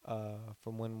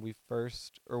from when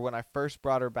I first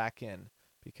brought her back in,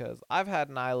 because I've had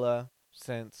Nyla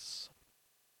since,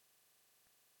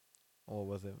 what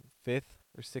was it, 5th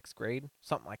or 6th grade,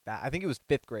 something like that. I think it was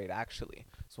 5th grade actually.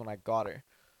 That's when I got her.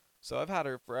 So I've had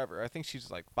her forever. I think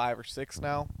she's like 5 or 6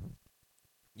 now.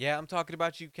 Yeah, I'm talking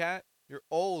about you, cat. You're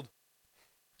old.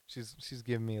 She's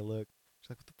giving me a look. She's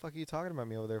like, what the fuck are you talking about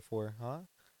me over there for, huh?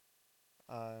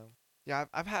 Yeah,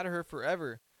 I've had her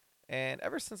forever, and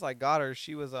ever since I got her,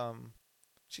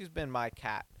 she's been my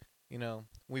cat.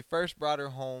 We first brought her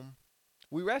home.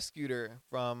 We rescued her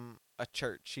from a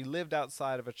church. She lived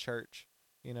outside of a church,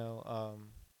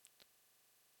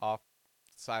 off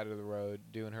the side of the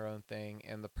road, doing her own thing.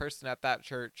 And the person at that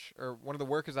church, or one of the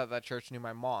workers at that church, knew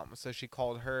my mom, so she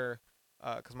called her,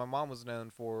 because my mom was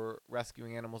known for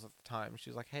rescuing animals at the time. She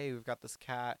was like, "Hey, we've got this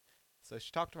cat." So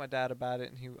she talked to my dad about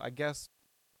it, and I guess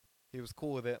he was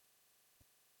cool with it.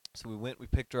 So we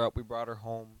picked her up, we brought her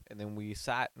home, and then we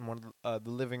sat in one of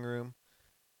the living room,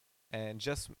 and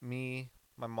just me,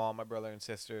 my mom, my brother, and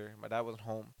sister. My dad wasn't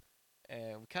home,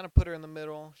 and we kind of put her in the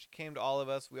middle. She came to all of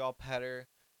us. We all pet her,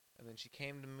 and then she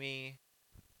came to me,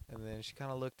 and then she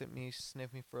kind of looked at me, she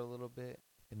sniffed me for a little bit,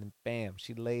 and then bam,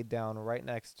 she laid down right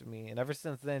next to me. And ever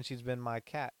since then, she's been my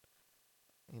cat.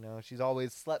 She's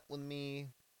always slept with me,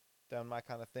 done my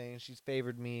kind of thing. She's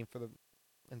favored me for the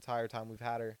entire time we've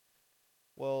had her.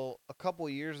 Well, a couple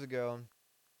years ago,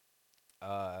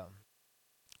 uh,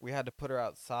 we had to put her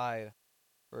outside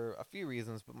for a few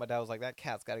reasons, but my dad was like, that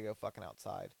cat's got to go fucking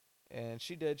outside. And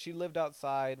she did. She lived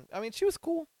outside. I mean, she was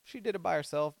cool. She did it by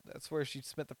herself. That's where she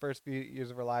spent the first few years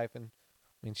of her life. And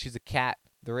I mean, she's a cat.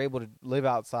 They're able to live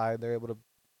outside. They're able to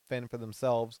fend for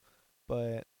themselves.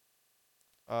 But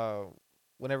uh,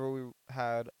 whenever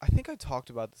I think I talked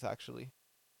about this actually.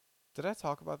 Did I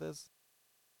talk about this?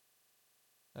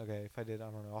 Okay, if I did,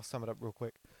 I don't know. I'll sum it up real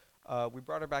quick. We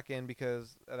brought her back in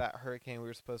because of that hurricane we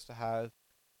were supposed to have,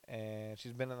 and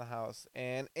she's been in the house.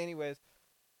 And anyways,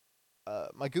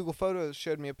 my Google Photos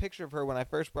showed me a picture of her when I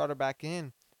first brought her back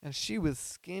in, and she was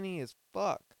skinny as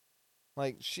fuck.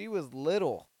 Like, she was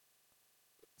little.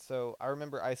 So I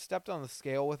remember I stepped on the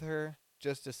scale with her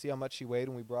just to see how much she weighed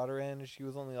when we brought her in, and she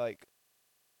was only like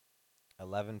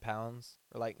 11 pounds,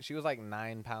 or like she was like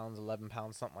 9 pounds, 11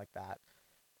 pounds, something like that.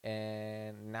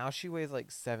 And now she weighs like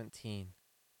 17,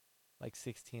 like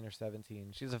 16 or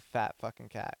 17. She's a fat fucking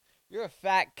cat. You're a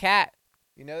fat cat.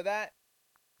 You know that?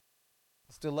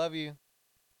 I still love you.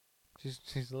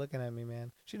 She's looking at me,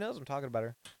 man. She knows I'm talking about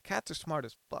her. Cats are smart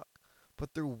as fuck,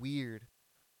 but they're weird.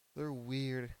 They're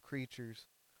weird creatures.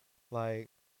 Like,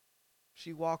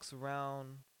 she walks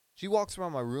around. She walks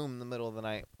around my room in the middle of the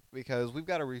night because we've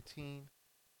got a routine.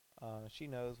 She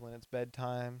knows when it's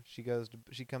bedtime. She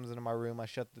comes into my room. I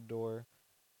shut the door.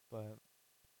 But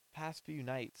past few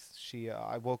nights,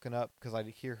 I woken up because I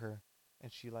hear her,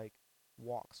 and she like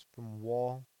walks from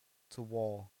wall to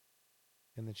wall.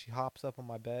 And then she hops up on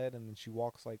my bed, and then she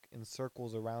walks like in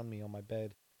circles around me on my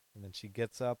bed. And then she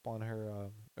gets up on her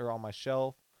or on my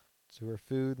shelf to her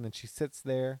food, and then she sits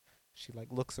there. She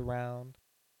like looks around,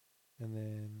 and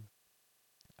then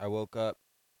I woke up.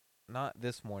 Not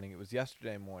this morning. It was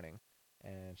yesterday morning,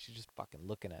 and she's just fucking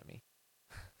looking at me.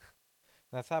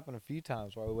 That's happened a few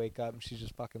times where I wake up and she's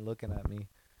just fucking looking at me.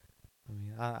 I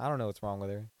mean, I don't know what's wrong with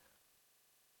her.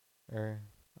 Or,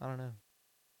 I don't know.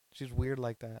 She's weird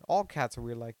like that. All cats are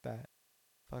weird like that.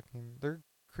 Fucking, they're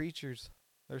creatures.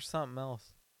 They're something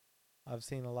else. I've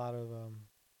seen a lot of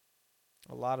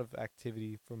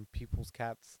activity from people's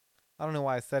cats. I don't know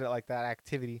why I said it like that,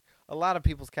 activity. A lot of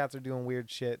people's cats are doing weird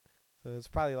shit. So it's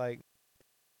probably like,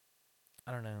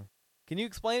 I don't know. Can you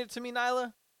explain it to me,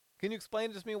 Nyla? Can you explain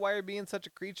it to me why you're being such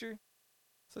a creature?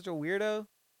 Such a weirdo?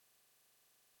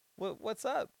 What's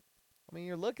up? I mean,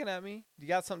 you're looking at me. You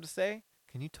got something to say?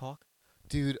 Can you talk?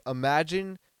 Dude,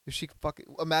 imagine if she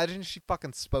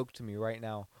fucking spoke to me right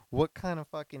now. What kind of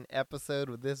fucking episode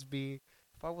would this be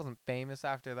if I wasn't famous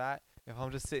after that? If I'm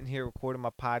just sitting here recording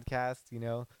my podcast, you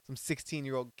know, some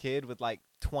 16-year-old kid with like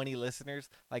 20 listeners,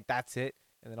 like that's it.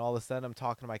 And then all of a sudden I'm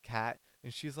talking to my cat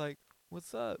and she's like,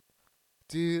 "What's up?"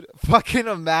 Dude, fucking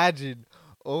imagine.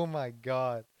 Oh my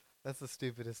god. That's the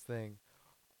stupidest thing.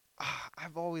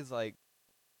 I've always like,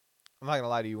 I'm not gonna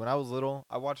lie to you. When I was little,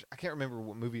 I can't remember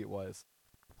what movie it was.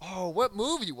 Oh, what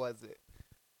movie was it?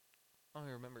 I don't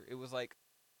even remember. It was like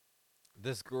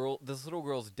this little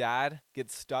girl's dad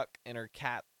gets stuck in her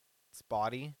cat's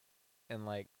body, and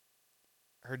like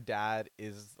her dad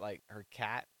is like her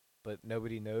cat, but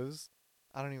nobody knows.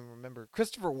 I don't even remember.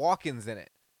 Christopher Walken's in it.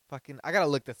 Fucking, I gotta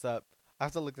look this up. I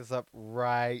have to look this up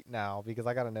right now because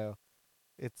I gotta know.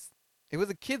 It was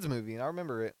a kids movie, and I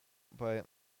remember it, but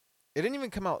it didn't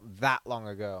even come out that long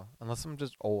ago, unless I'm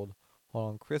just old. Hold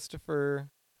on,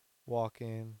 Christopher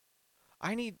Walken.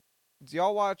 Do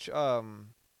y'all watch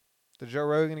the Joe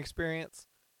Rogan Experience?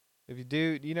 If you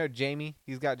do, you know Jamie.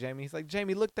 He's got Jamie. He's like,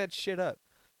 "Jamie, look that shit up."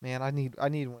 Man, I need one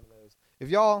of those. If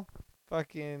y'all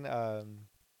fucking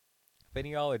if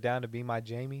any of y'all are down to be my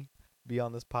Jamie, be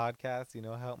on this podcast, you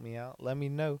know, help me out. Let me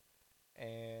know,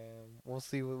 and we'll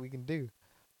see what we can do.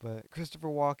 But Christopher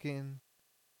Walken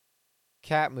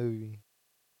cat movie.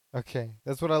 Okay,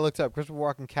 that's what I looked up. Christopher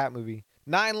Walken cat movie.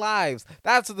 9 Lives.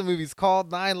 That's what the movie's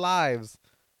called. 9 Lives.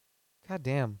 God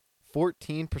damn.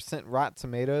 14% Rotten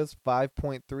Tomatoes.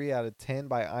 5.3 out of 10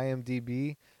 by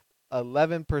IMDb.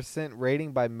 11%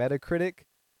 rating by Metacritic.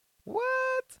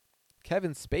 What?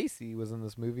 Kevin Spacey was in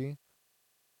this movie.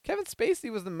 Kevin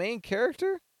Spacey was the main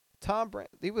character?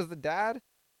 He was the dad?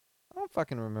 I don't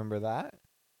fucking remember that.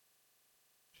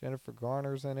 Jennifer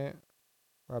Garner's in it.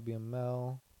 Robbie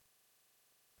Amell.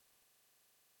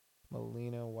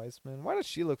 Melina Weissman. Why does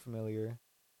she look familiar?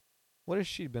 What has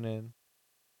she been in?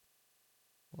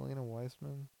 Melina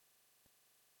Weissman.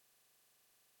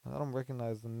 I don't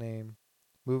recognize the name.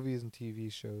 Movies and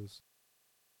TV shows.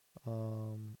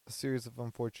 A series of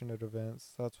unfortunate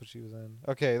events. That's what she was in.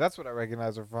 Okay, that's what I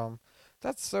recognize her from.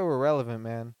 That's so irrelevant,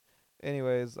 man.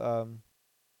 Anyways,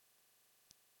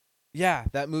 yeah,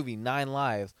 that movie 9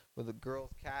 Lives, where the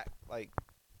girl's cat like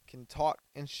can talk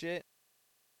and shit.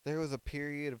 There was a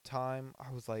period of time,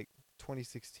 I was like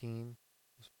 2016. It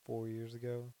was 4 years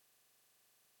ago.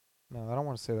 No, I don't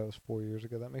want to say that was 4 years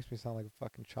ago. That makes me sound like a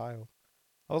fucking child.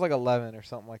 I was like 11 or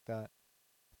something like that.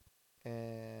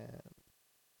 And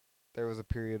there was a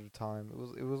period of time.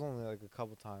 It was only like a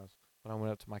couple times when I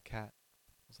went up to my cat.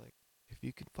 I was like, "If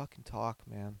you can fucking talk,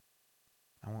 man,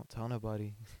 I won't tell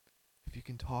nobody. If you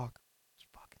can talk,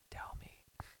 just fucking tell me.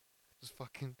 Just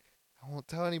fucking, I won't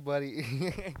tell anybody."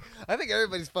 I think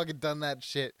everybody's fucking done that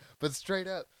shit. But straight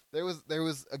up, there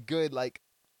was a good like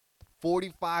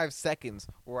 45 seconds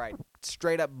where I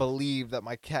straight up believed that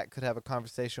my cat could have a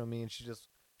conversation with me, and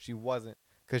she wasn't,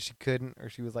 because she couldn't, or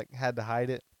she was like had to hide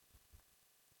it.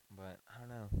 But I don't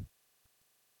know.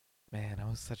 Man, I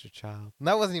was such a child. And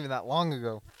that wasn't even that long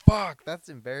ago. Fuck, that's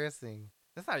embarrassing.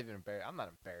 That's not even embarrassing. I'm not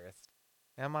embarrassed.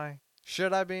 Am I?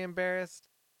 Should I be embarrassed?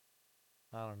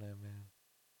 I don't know, man.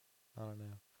 I don't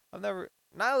know.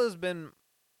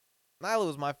 Nyla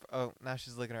was my, oh, now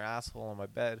she's licking her asshole on my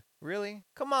bed. Really?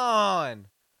 Come on.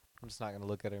 I'm just not going to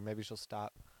look at her. Maybe she'll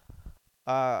stop.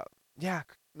 Yeah,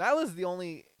 Nyla's the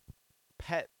only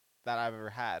pet that I've ever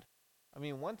had. I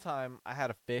mean, one time I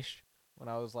had a fish when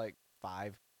I was like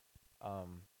 5.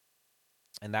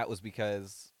 And that was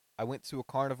because I went to a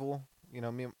carnival. You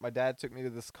know, my dad took me to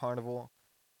this carnival,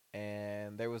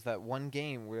 and there was that one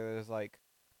game where there's like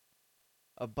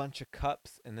a bunch of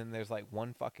cups, and then there's like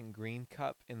one fucking green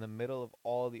cup in the middle of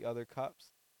all the other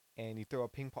cups. and you throw a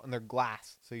ping pong, and they're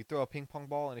glass. So you throw a ping pong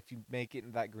ball, and if you make it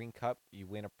in that green cup, you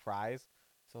win a prize.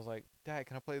 So I was like, Dad,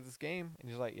 can I play this game? And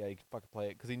he's like, yeah, you can fucking play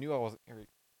it. Because he knew I wasn't,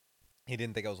 he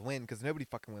didn't think I was winning, because nobody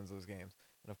fucking wins those games.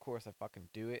 And of course, I fucking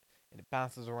do it, and it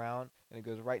bounces around, and it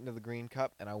goes right into the green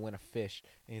cup, and I win a fish.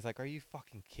 And he's like, are you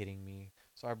fucking kidding me?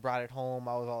 So I brought it home.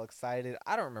 I was all excited.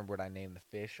 I don't remember what I named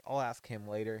the fish. I'll ask him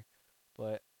later.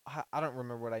 But I don't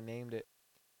remember what I named it.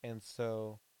 And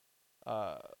so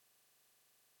uh,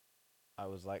 I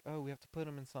was like, oh, we have to put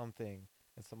him in something.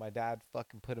 And so my dad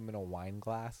fucking put him in a wine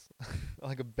glass,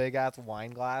 like a big ass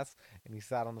wine glass. And he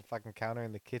sat on the fucking counter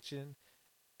in the kitchen.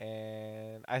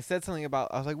 And I said something about,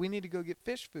 I was like, we need to go get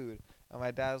fish food. And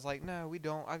my dad was like, no, we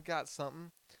don't. I've got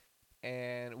something.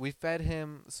 And we fed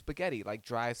him spaghetti, like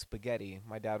dry spaghetti.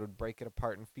 My dad would break it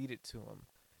apart and feed it to him.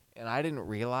 And I didn't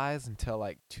realize until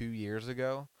like 2 years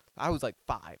ago. I was like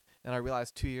 5. And I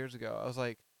realized 2 years ago, I was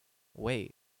like,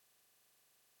 wait.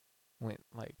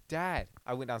 Dad.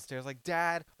 I went downstairs like,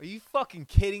 Dad, are you fucking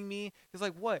kidding me? He's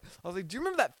like, what? I was like, do you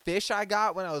remember that fish I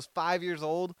got when I was 5 years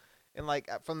old? And like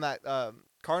from that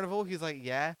carnival? He's like,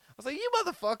 yeah. I was like, you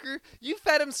motherfucker, you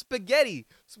fed him spaghetti.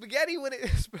 Spaghetti, when it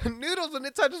noodles, when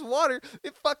it touches water,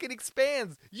 it fucking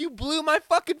expands. You blew my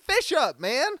fucking fish up,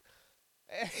 man.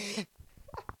 It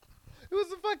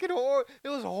was a fucking it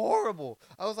was horrible.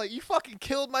 I was like, you fucking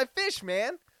killed my fish,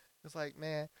 man. He was like,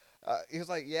 man. He was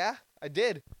like, yeah, I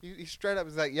did. He straight up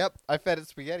was like, yep, I fed it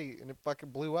spaghetti and it fucking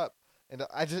blew up. And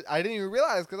I didn't even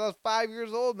realize, because I was 5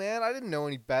 years old, man. I didn't know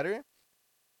any better.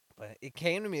 But it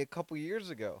came to me a couple years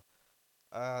ago.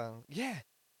 Yeah,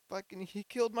 fucking he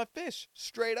killed my fish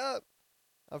straight up.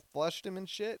 I flushed him and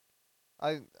shit.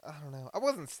 I don't know. I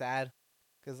wasn't sad,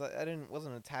 because I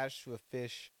wasn't attached to a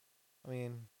fish. I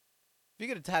mean, if you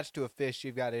get attached to a fish,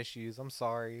 you've got issues. I'm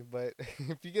sorry, but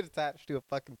if you get attached to a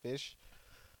fucking fish,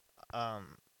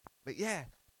 but yeah,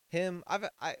 him.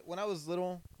 When I was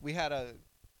little, we had a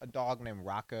dog named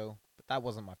Rocco, but that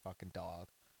wasn't my fucking dog.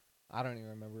 I don't even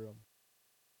remember him.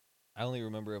 I only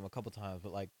remember him a couple times,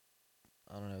 but like,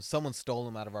 I don't know, someone stole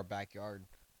him out of our backyard.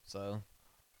 So,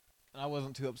 and I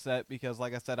wasn't too upset, because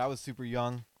like I said, I was super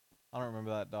young. I don't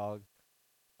remember that dog.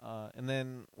 And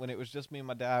then when it was just me and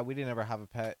my dad, we didn't ever have a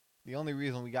pet. The only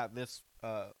reason we got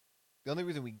Nyla,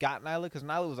 because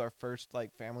Nyla was our first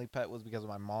like family pet, was because of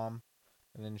my mom,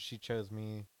 and then she chose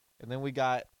me. And then we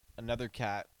got another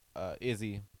cat,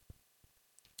 Izzy,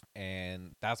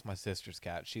 and that's my sister's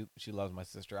cat. She loves my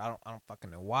sister. I don't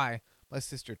fucking know why. My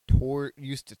sister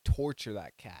used to torture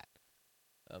that cat,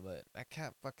 but that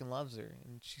cat fucking loves her,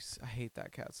 and I hate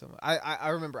that cat so much. I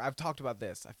remember, I've talked about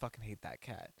this. I fucking hate that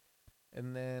cat.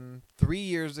 And then 3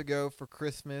 years ago for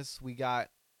Christmas, we got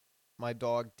my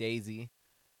dog Daisy.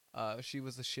 She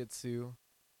was a Shih Tzu,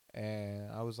 and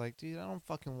I was like, dude, I don't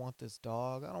fucking want this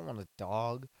dog. I don't want a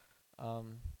dog.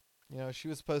 You know, she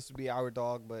was supposed to be our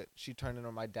dog, but she turned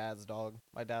into my dad's dog.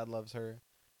 My dad loves her.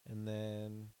 And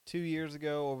then 2 years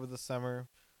ago, over the summer,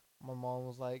 my mom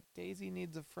was like, Daisy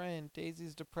needs a friend.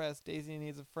 Daisy's depressed. Daisy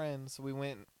needs a friend. So we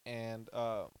went, and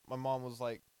my mom was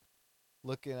like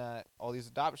looking at all these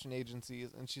adoption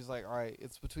agencies, and she's like, all right,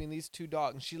 it's between these two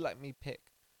dogs. And she let me pick.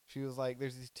 She was like,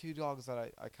 there's these two dogs that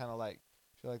I kind of like.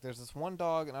 She's like, there's this one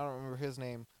dog, and I don't remember his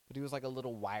name, but he was like a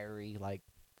little wiry, like,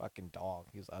 fucking dog.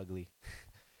 He was ugly.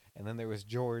 And then there was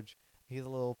George. He's a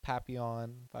little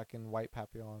Papillon, fucking white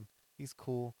Papillon. He's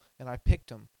cool. And I picked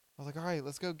him. I was like, all right,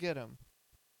 let's go get him.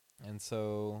 And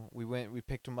so we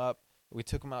picked him up. We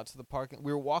took him out to the park.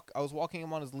 I was walking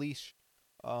him on his leash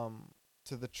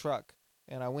to the truck.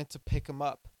 And I went to pick him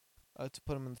up to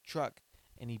put him in the truck.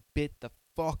 And he bit the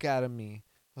fuck out of me.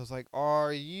 I was like,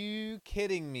 are you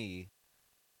kidding me?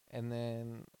 And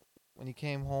then when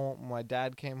my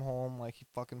dad came home, like, he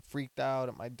fucking freaked out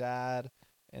at my dad.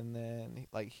 And then,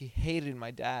 like, he hated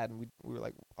my dad, and we were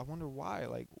like, I wonder why.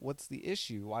 Like, what's the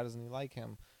issue? Why doesn't he like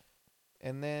him?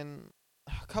 And then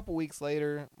a couple weeks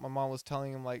later, my mom was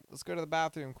telling him, like, let's go to the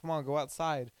bathroom. Come on, go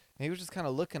outside. And he was just kind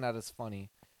of looking at us funny.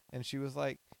 And she was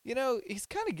like, you know, he's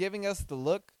kind of giving us the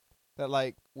look that,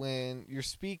 like, when you're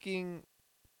speaking,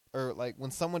 or, like,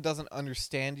 when someone doesn't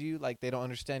understand you, like, they don't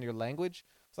understand your language.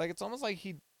 It's like, it's almost like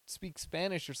he speaks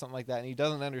Spanish or something like that, and he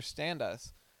doesn't understand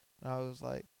us. And I was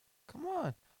like, come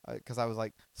on. Because I was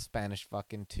like Spanish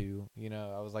fucking too, you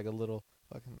know. I was like a little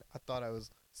fucking, I thought I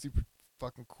was super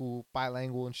fucking cool,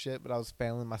 bilingual and shit, but I was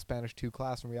failing my Spanish 2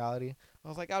 class in reality. I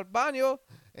was like, al baño.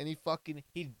 And he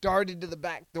darted to the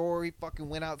back door. He fucking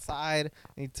went outside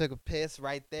and he took a piss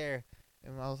right there.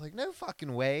 And I was like, no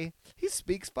fucking way. He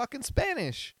speaks fucking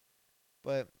Spanish.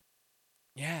 But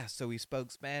yeah, so he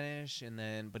spoke Spanish,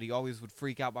 but he always would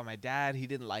freak out by my dad. He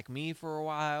didn't like me for a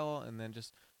while, and then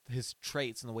just his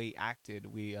traits and the way he acted,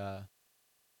 we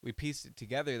pieced it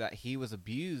together that he was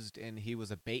abused and he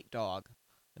was a bait dog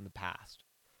in the past.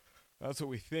 That's what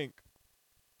we think.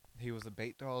 He was a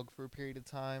bait dog for a period of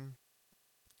time,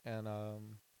 and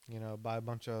by a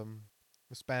bunch of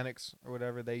Hispanics or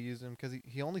whatever, they used him because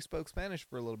he only spoke Spanish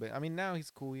for a little bit. I mean, now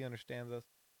he's cool, he understands us.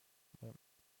 But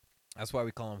that's why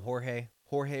we call him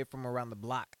Jorge from around the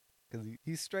block, because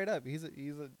he's straight up. He's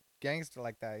a gangster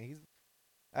like that. He's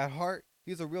at heart,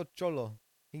 he's a real cholo.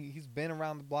 He's been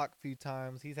around the block a few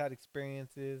times. He's had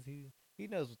experiences. He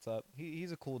knows what's up.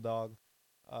 He's a cool dog.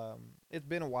 It's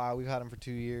been a while. We've had him for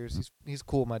 2 years. He's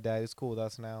cool with my dad. He's cool with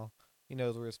us now. He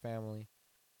knows we're his family.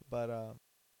 But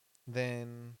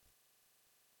then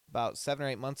about 7 or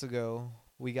 8 months ago,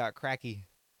 we got Cracky.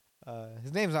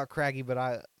 His name's not Cracky,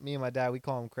 but me and my dad, we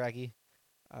call him Cracky.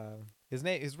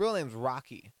 His real name's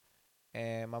Rocky,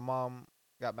 and my mom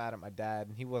got mad at my dad,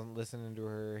 and he wasn't listening to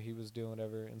her. He was doing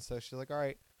whatever, and so she's like, all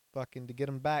right, fucking, to get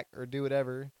him back or do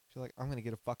whatever, she's like, I'm gonna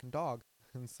get a fucking dog.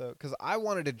 And so, because I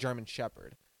wanted a German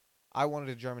Shepherd.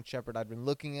 I'd been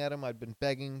looking at him. I'd been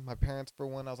begging my parents for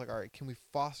one. I was like, all right, can we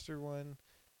foster one?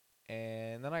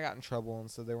 And then I got in trouble,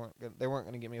 and so they weren't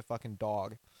gonna get me a fucking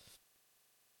dog.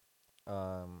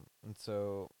 And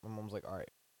so my mom's like, all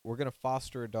right, we're gonna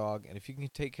foster a dog, and if you can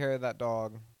take care of that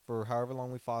dog for however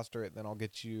long we foster it, then I'll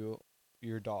get you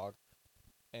your dog.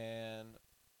 And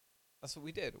that's what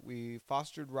we did. We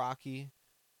fostered Rocky,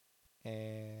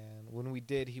 and when we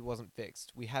did, he wasn't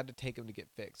fixed. We had to take him to get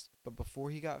fixed. But before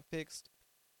he got fixed,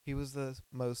 he was the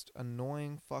most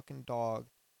annoying fucking dog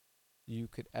you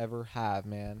could ever have,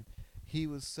 man. He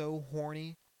was so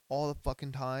horny all the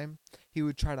fucking time. He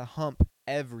would try to hump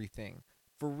everything.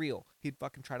 For real. He'd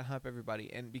fucking try to hump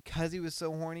everybody. And because he was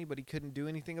so horny, but he couldn't do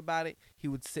anything about it, he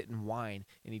would sit and whine,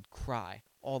 and he'd cry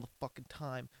all the fucking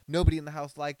time. Nobody in the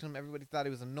house liked him. Everybody thought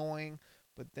he was annoying.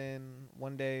 But then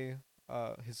one day,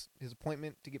 his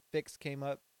appointment to get fixed came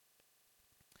up.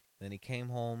 Then he came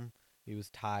home. He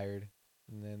was tired.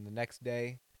 And then the next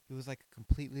day, he was like a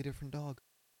completely different dog.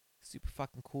 Super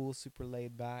fucking cool, super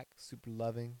laid back, super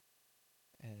loving.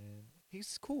 And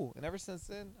he's cool. And ever since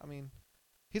then, I mean,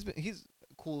 he's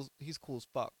cool as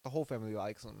fuck. The whole family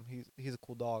likes him. He's a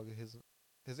cool dog.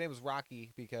 His name was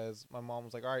Rocky because my mom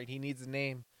was like, all right, he needs a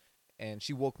name. And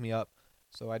she woke me up.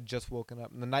 So I'd just woken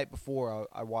up. And the night before,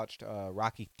 I watched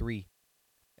Rocky 3.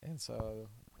 And so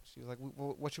she was like,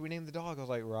 what should we name the dog? I was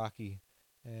like, Rocky.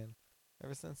 And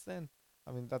ever since then,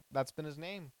 I mean, that's been his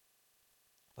name.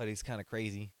 But he's kind of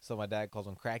crazy. So my dad calls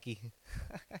him Cracky.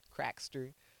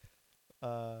 Crackster.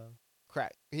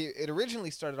 It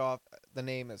originally started off the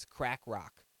name as Crack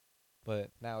Rock, but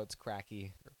now it's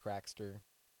Cracky or Crackster.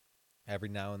 Every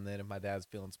now and then, if my dad's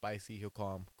feeling spicy, he'll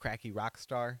call him Cracky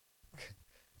Rockstar.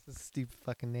 It's a stupid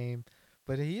fucking name,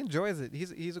 but he enjoys it.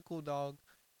 He's a cool dog.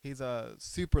 He's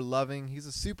super loving. He's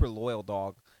a super loyal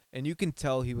dog, and you can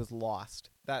tell he was lost.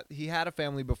 That he had a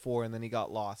family before, and then he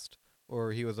got lost,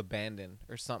 or he was abandoned,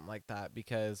 or something like that.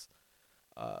 Because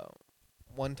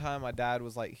one time my dad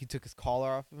was like, he took his collar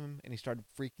off of him and he started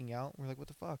freaking out. We're like, what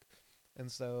the fuck? And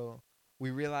so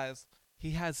we realized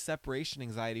he has separation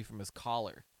anxiety from his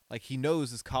collar. Like, he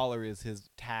knows his collar is his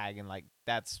tag, and like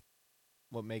that's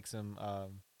what makes him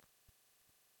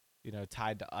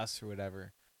tied to us or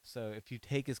whatever. So if you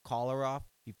take his collar off,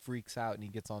 he freaks out and he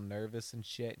gets all nervous and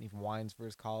shit, and he whines for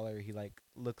his collar. He like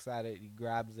looks at it, he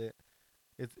grabs it.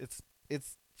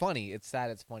 It's funny. It's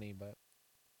sad, it's funny, but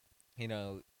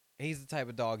he's the type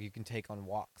of dog you can take on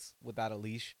walks without a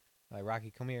leash. Like,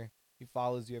 Rocky, come here. He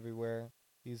follows you everywhere.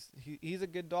 He's a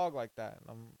good dog like that.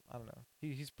 I don't know.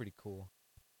 He's pretty cool.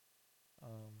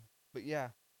 But yeah,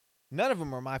 none of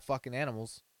them are my fucking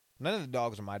animals. None of the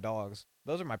dogs are my dogs.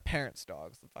 Those are my parents'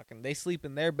 dogs. They sleep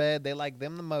in their bed. They like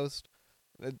them the most.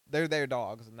 They're their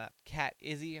dogs. And that cat,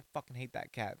 Izzy, I fucking hate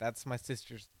that cat. That's my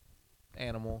sister's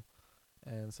animal.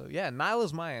 And so yeah,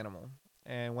 Nyla's my animal.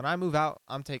 And when I move out,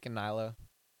 I'm taking Nyla.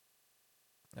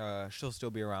 She'll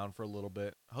still be around for a little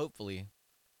bit. Hopefully.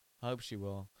 I hope she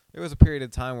will. There was a period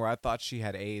of time where I thought she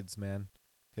had AIDS, man.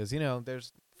 Because,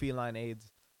 there's feline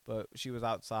AIDS. But she was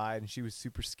outside and she was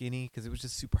super skinny because it was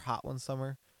just super hot one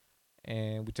summer.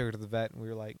 And we took her to the vet and we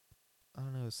were like, I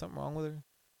don't know, is something wrong with her?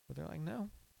 But they're like,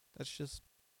 no. That's just...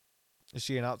 Is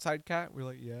she an outside cat? We're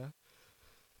like, yeah.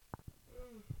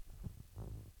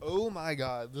 Oh my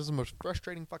god. This is the most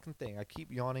frustrating fucking thing. I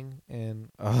keep yawning and...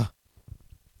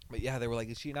 But yeah, they were like,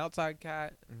 is she an outside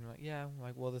cat? And we're like, yeah. I'm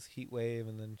like, well, this heat wave.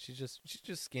 And then she's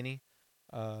just skinny.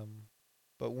 But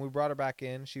when we brought her back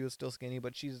in, she was still skinny,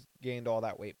 but she's gained all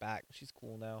that weight back. She's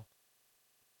cool now.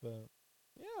 But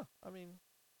yeah, I mean,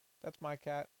 that's my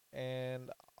cat. And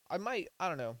I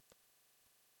don't know.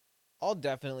 I'll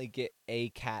definitely get a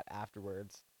cat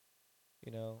afterwards.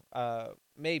 You know,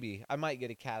 maybe I might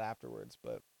get a cat afterwards,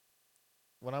 but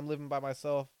when I'm living by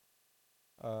myself,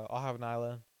 I'll have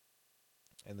Nyla.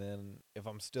 And then if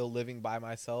I'm still living by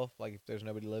myself, like if there's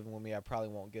nobody living with me, I probably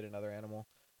won't get another animal.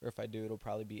 Or if I do, it'll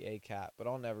probably be a cat. But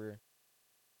I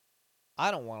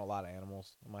don't want a lot of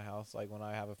animals in my house. Like when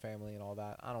I have a family and all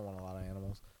that, I don't want a lot of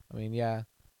animals. I mean, yeah,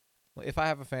 if I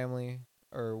have a family,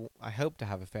 or I hope to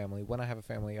have a family, when I have a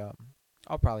family,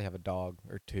 I'll probably have a dog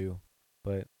or two.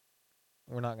 But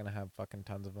we're not going to have fucking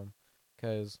tons of them.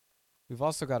 Because we've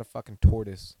also got a fucking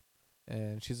tortoise.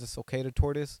 And she's a sulcata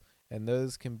tortoise. And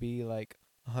those can be like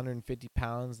 150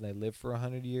 pounds and they live for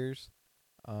 100 years.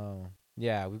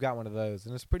 Yeah, we've got one of those.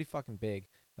 And it's pretty fucking big.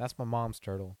 That's my mom's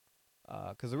turtle.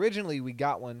 Because originally we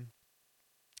got one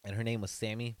and her name was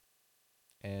Sammy.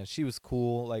 And she was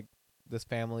cool. Like this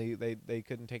family, they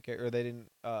couldn't take care, or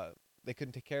they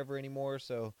couldn't take care of her anymore.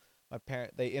 So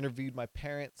they interviewed my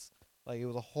parents. Like it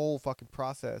was a whole fucking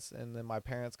process. And then my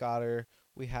parents got her.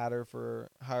 We had her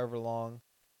for however long.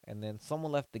 And then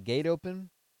someone left the gate open.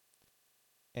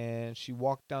 And she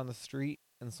walked down the street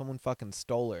and someone fucking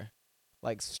stole her.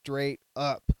 Like straight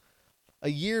up. A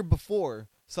year before,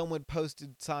 someone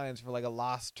posted signs for like a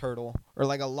lost turtle. Or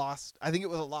like I think it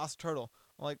was a lost turtle.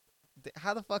 I'm like,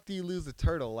 how the fuck do you lose a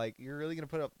turtle? Like, you're really going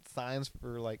to put up signs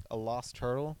for like a lost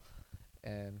turtle?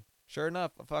 And sure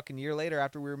enough, a fucking year later,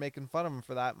 after we were making fun of him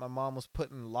for that, my mom was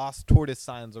putting lost tortoise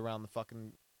signs around the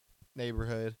fucking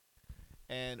neighborhood.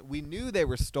 And we knew they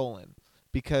were stolen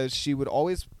because she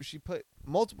put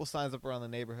multiple signs up around the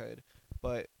neighborhood.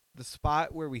 But the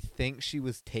spot where we think she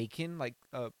was taken, like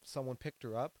someone picked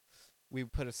her up, we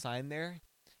put a sign there.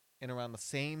 And around the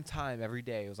same time every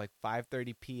day, it was like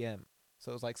 5:30 p.m.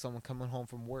 So it was like someone coming home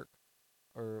from work,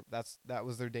 or that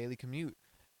was their daily commute.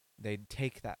 They'd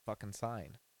take that fucking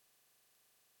sign.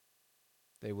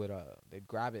 They'd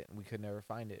grab it and we could never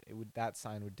find it. That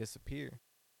sign would disappear.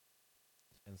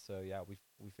 And so yeah, we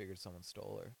figured someone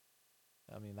stole her.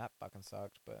 I mean, that fucking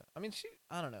sucked, but I mean,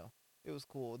 I don't know. It was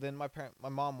cool. Then my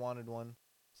mom wanted one.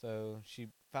 So she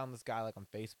found this guy like on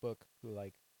Facebook who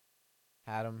like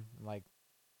had him, like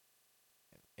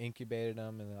incubated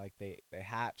them, and like they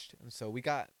hatched. And so we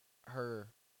got her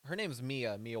name is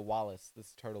Mia Wallace,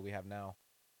 this turtle we have now.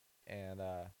 And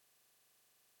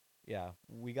yeah,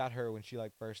 we got her when she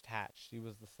like first hatched. She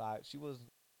was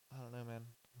I don't know, man,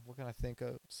 what can I think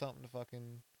of? Something to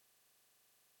fucking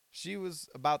She was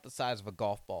about the size of a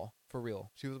golf ball, for real.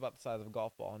 She was about the size of a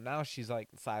golf ball. And now she's like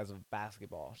the size of a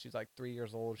basketball. She's like 3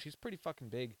 years old. She's pretty fucking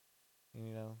big.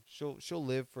 You know, she'll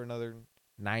live for another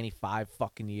 95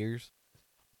 fucking years.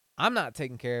 I'm not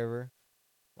taking care of her.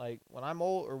 Like when I'm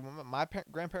old, or when my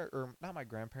grandparents, or not my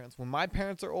grandparents, when my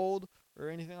parents are old or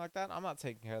anything like that, I'm not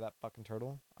taking care of that fucking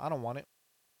turtle. I don't want it.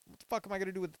 What the fuck am I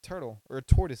gonna do with a turtle or a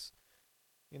tortoise?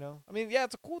 You know, I mean, yeah,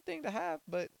 it's a cool thing to have,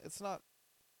 but it's not.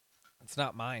 It's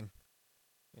not mine.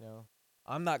 You know,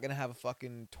 I'm not gonna have a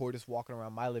fucking tortoise walking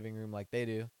around my living room like they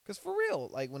do. Cause for real,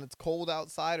 like when it's cold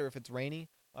outside or if it's rainy,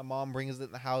 my mom brings it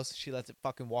in the house. She lets it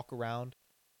fucking walk around.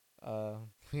 Uh,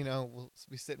 we'll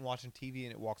be sitting watching TV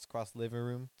and it walks across the living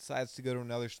room. Decides to go to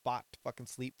another spot to fucking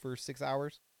sleep for 6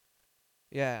 hours.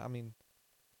 Yeah, I mean,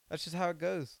 that's just how it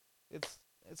goes.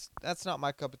 That's not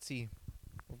my cup of tea.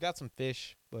 We've got some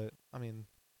fish, but I mean,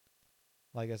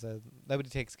 like I said, nobody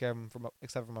takes care of them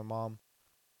except for my mom.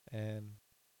 And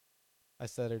I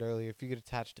said it earlier, if you get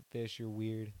attached to fish, you're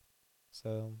weird.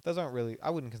 So those aren't really, I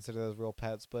wouldn't consider those real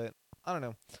pets, but I don't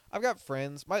know. I've got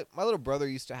friends. My little brother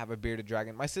used to have a bearded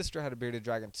dragon. My sister had a bearded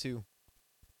dragon too.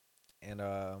 And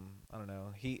I don't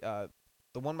know.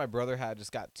 The one my brother had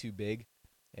just got too big,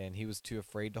 and he was too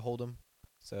afraid to hold him.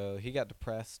 So he got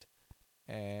depressed,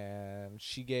 and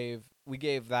we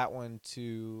gave that one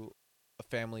to a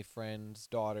family friend's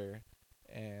daughter,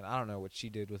 and I don't know what she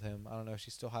did with him. I don't know if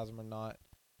she still has him or not.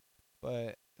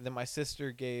 But then my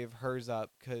sister gave hers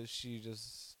up because she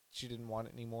didn't want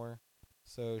it anymore.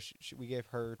 So we gave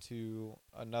her to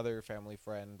another family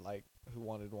friend like who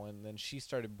wanted one. Then she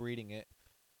started breeding it.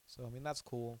 So I mean that's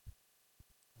cool.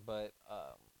 But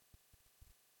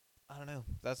I don't know.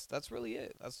 That's really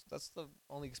it. That's the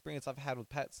only experience I've had with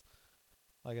pets.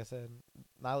 Like I said,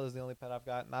 Nyla's the only pet I've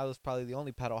got. Nyla's probably the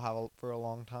only pet I'll have for a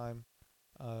long time.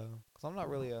 Cause I'm not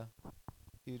really a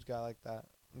huge guy like that.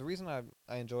 The reason I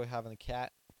enjoy having a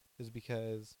cat is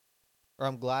because, or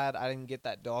I'm glad I didn't get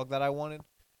that dog that I wanted,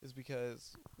 is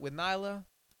because with Nyla,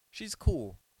 she's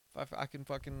cool. If I can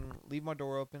fucking leave my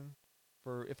door open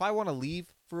if I want to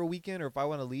leave for a weekend or if I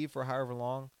want to leave for however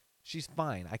long, she's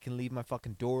fine. I can leave my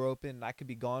fucking door open. I could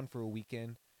be gone for a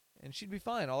weekend and she'd be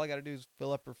fine. All I got to do is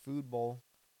fill up her food bowl.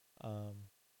 Um,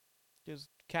 Because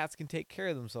cats can take care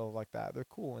of themselves like that. They're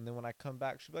cool. And then when I come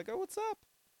back, she'll be like, "Oh, what's up?"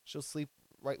 She'll sleep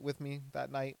right with me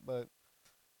that night. But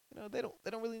they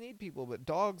don't really need people. But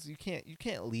dogs, you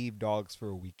can't leave dogs for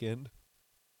a weekend.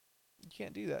 You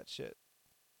can't do that shit.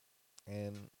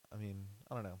 And I mean,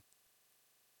 I don't know.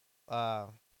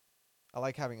 I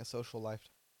like having a social life.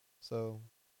 So,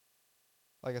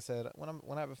 like I said,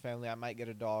 when I have a family, I might get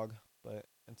a dog. But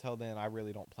until then, I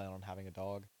really don't plan on having a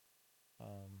dog.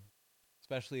 Um,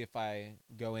 Especially if I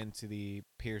go into the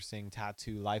piercing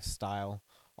tattoo lifestyle.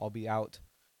 I'll be out.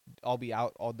 I'll be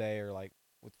out all day, or like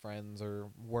with friends, or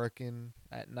working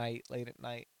at night, late at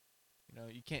night.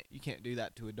 You can't do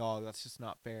that to a dog. That's just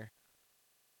not fair.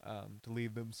 To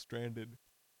leave them stranded,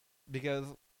 because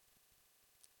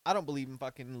I don't believe in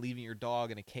fucking leaving your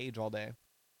dog in a cage all day.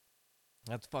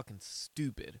 That's fucking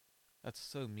stupid. That's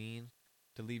so mean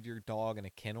to leave your dog in a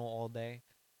kennel all day,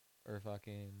 or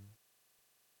fucking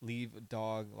leave a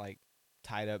dog like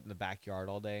tied up in the backyard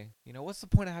all day. What's the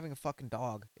point of having a fucking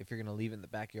dog if you're gonna leave it in the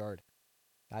backyard?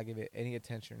 Not give it any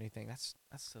attention or anything. That's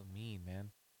so mean, man.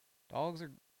 Dogs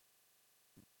are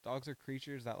dogs are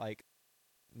creatures that like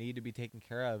need to be taken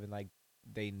care of, and like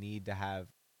they need to have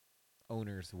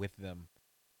owners with them.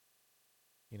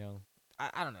 You know,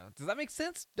 I don't know. Does that make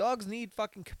sense? Dogs need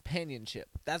fucking companionship.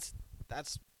 That's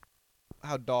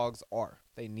how dogs are.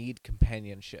 They need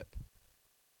companionship.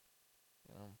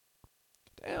 You know,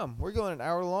 damn, we're going an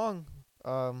hour long.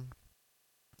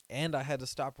 And I had to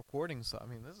stop recording, so I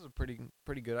mean, this is a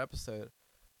pretty good episode.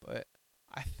 But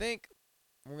I think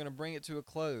we're gonna bring it to a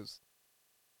close.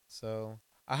 So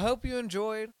I hope you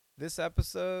enjoyed this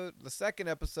episode, the second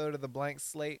episode of the Blank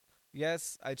Slate.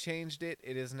 Yes, I changed it.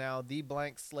 It is now the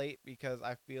Blank Slate because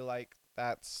I feel like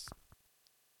I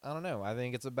don't know. I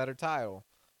think it's a better title.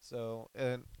 So,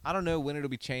 and I don't know when it'll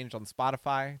be changed on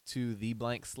Spotify to the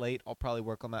Blank Slate. I'll probably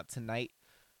work on that tonight.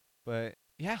 But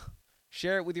yeah,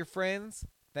 share it with your friends.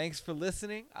 Thanks for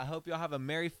listening. I hope y'all have a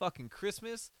Merry fucking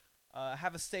Christmas.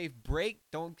 Have a safe break.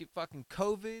 Don't get fucking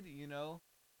COVID,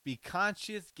 Be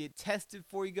conscious. Get tested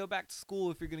before you go back to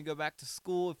school if you're going to go back to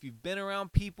school. If you've been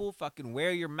around people, fucking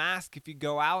wear your mask if you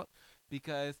go out,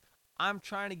 because I'm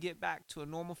trying to get back to a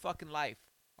normal fucking life,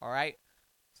 all right?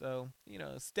 So,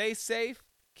 stay safe.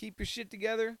 Keep your shit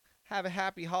together. Have a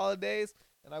happy holidays.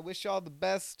 And I wish y'all the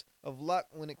best of luck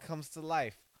when it comes to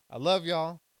life. I love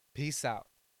y'all. Peace out.